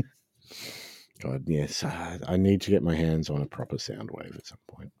 God, yes. I need to get my hands on a proper Soundwave at some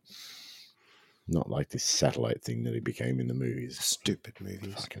point. Not like this satellite thing that it became in the movies. Stupid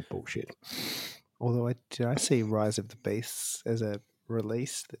movies. Fucking bullshit. Although did I see Rise of the Beasts as a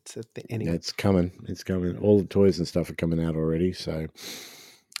release? That's a thing. Anyway, It's coming. It's coming. All the toys and stuff are coming out already. So,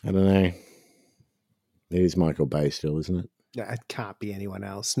 I don't know. It is Michael Bay still, isn't it? it can't be anyone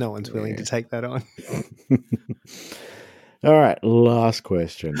else. No one's willing to Yeah. take that on. All right. Last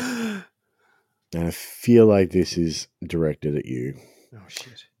question. And I feel like this is directed at you. Oh,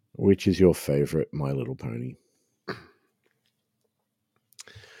 shit. Which is your favorite My Little Pony?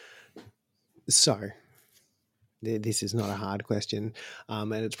 So, this is not a hard question,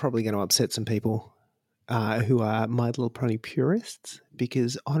 and it's probably going to upset some people who are My Little Pony purists,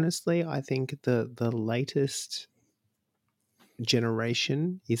 because honestly, I think the latest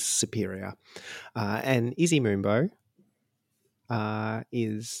generation is superior. And Izzy Moonbow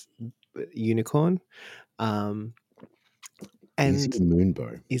is unicorn. And Izzy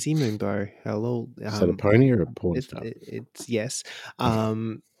Moonbow. Izzy Moonbow, her little Is that a pony or a porn star? it's yes.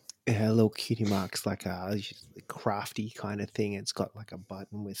 Her little cutie mark's like a crafty kind of thing. It's got like a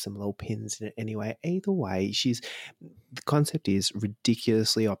button with some little pins in it. Anyway, either way, the concept is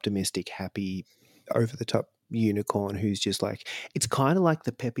ridiculously optimistic, happy, over the top unicorn who's just like, it's kind of like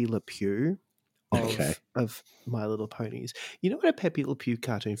the Pepe Le Pew of My Little Ponies. You know what, a Pepe Le Pew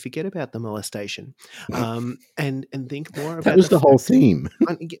cartoon, forget about the molestation, and think more about that was the whole theme.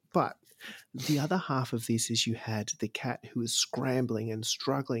 But the other half of this is you had the cat who was scrambling and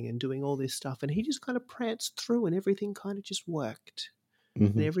struggling and doing all this stuff, and he just kind of pranced through and everything kind of just worked.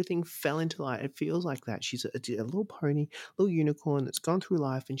 Mm-hmm. And everything fell into light. It feels like that. She's a little pony, little unicorn that's gone through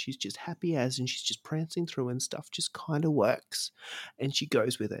life, and she's just happy and she's just prancing through, and stuff just kind of works, and she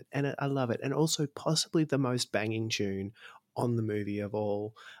goes with it, and I love it. And also possibly the most banging tune on the movie of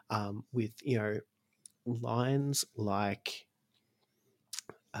all, with lines like,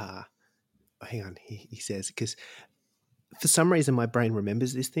 hang on, he says, because for some reason my brain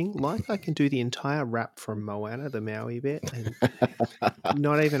remembers this thing, like I can do the entire rap from Moana, the Maui bit, and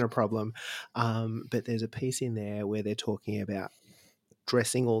not even a problem. But there's a piece in there where they're talking about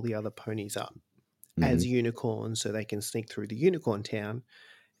dressing all the other ponies up as unicorns so they can sneak through the unicorn town,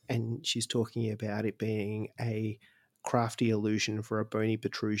 and she's talking about it being a crafty illusion for a bony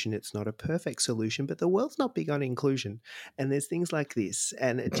protrusion. It's not a perfect solution, but the world's not big on inclusion. And there's things like this,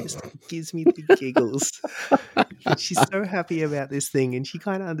 and it just gives me the giggles. She's so happy about this thing, and she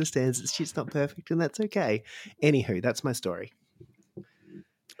kind of understands that she's not perfect, and that's okay. Anywho, that's my story.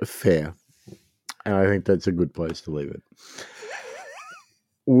 Fair. And I think that's a good place to leave it.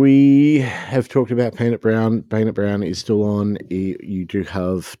 We have talked about Paint It Brown. Paint It Brown is still on. You do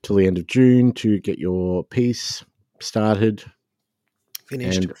have till the end of June to get your piece started,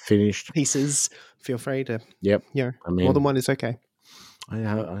 finished pieces. Feel free to more than one is okay. I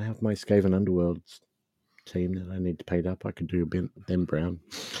have my Skaven Underworld team that I need to paint up. I could do a bit them brown,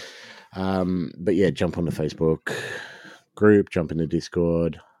 but yeah, jump on the Facebook group, jump in the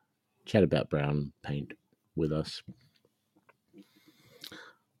Discord, chat about brown paint with us.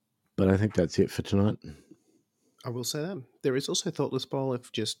 But I think that's it for tonight. I will say that. There is also Thoughtless Bowl, if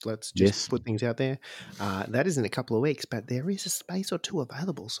let's put things out there. That is in a couple of weeks, but there is a space or two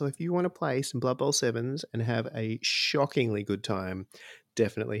available. So if you want to play some Blood Bowl 7s and have a shockingly good time,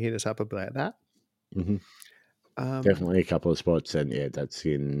 definitely hit us up about that. Mm-hmm. Definitely a couple of spots, and yeah, that's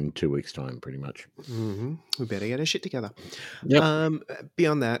in 2 weeks' time, pretty much. Mm-hmm. We better get our shit together. Yep.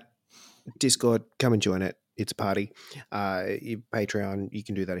 Beyond that, Discord, come and join it. It's a party. Patreon, you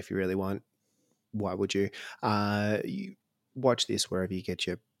can do that if you really want. Why would you? You watch this wherever you get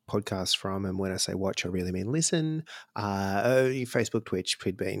your podcasts from, and when I say watch, I really mean listen. Facebook, Twitch,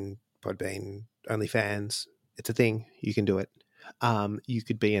 Podbean, OnlyFans. It's a thing. You can do it. You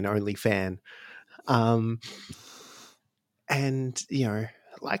could be an Only fan. And,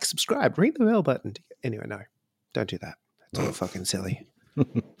 like, subscribe, ring the bell button. Anyway, no, don't do that. That's all fucking silly.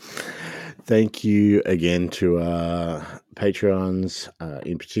 Thank you again to Patreons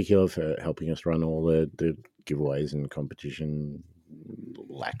in particular for helping us run all the giveaways and competition,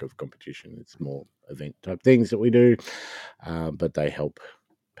 lack of competition. It's more event type things that we do, but they help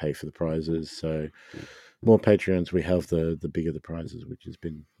pay for the prizes. So more Patreons we have, the bigger the prizes, which has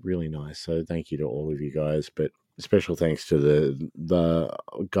been really nice. So thank you to all of you guys, but special thanks to the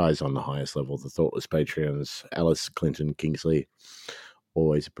guys on the highest level, the Thoughtless Patreons, Alice, Clinton, Kingsley.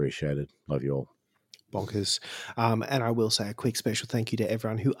 Always appreciated. Love you all. Bonkers. And I will say a quick special thank you to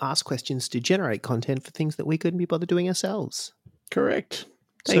everyone who asked questions to generate content for things that we couldn't be bothered doing ourselves. Correct.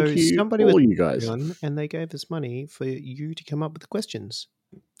 Thank you, somebody all was you guys. And they gave us money for you to come up with the questions.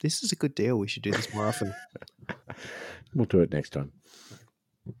 This is a good deal. We should do this more often. We'll do it next time.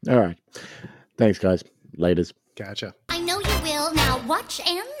 All right. Thanks, guys. Laters. Gotcha. I know you will. Now watch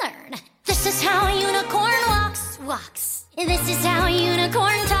and learn. This is how a unicorn walks. This is how a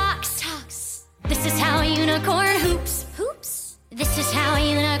unicorn talks. This is how a unicorn hoops. This is how a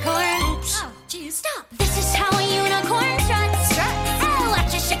unicorn hoops. Oh, geez, stop. This is how a unicorn struts. Oh,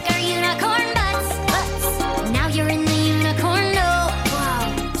 watch us shake our unicorn butts. Now you're in the unicorn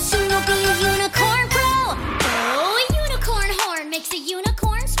Wow. Soon you'll be a unicorn pro. Oh, a unicorn horn makes a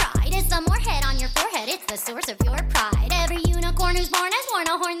unicorn stride. It's the more head on your forehead. It's the source of your pride. Every unicorn who's born has worn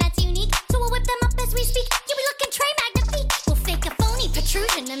a horn that's unique. So we'll whip the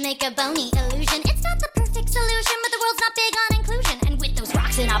make a bony illusion. It's not the perfect solution, but the world's not big on inclusion. And with those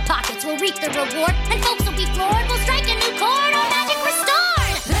rocks in our pockets, we'll reap the reward. And folks will be floored, we'll strike a new chord.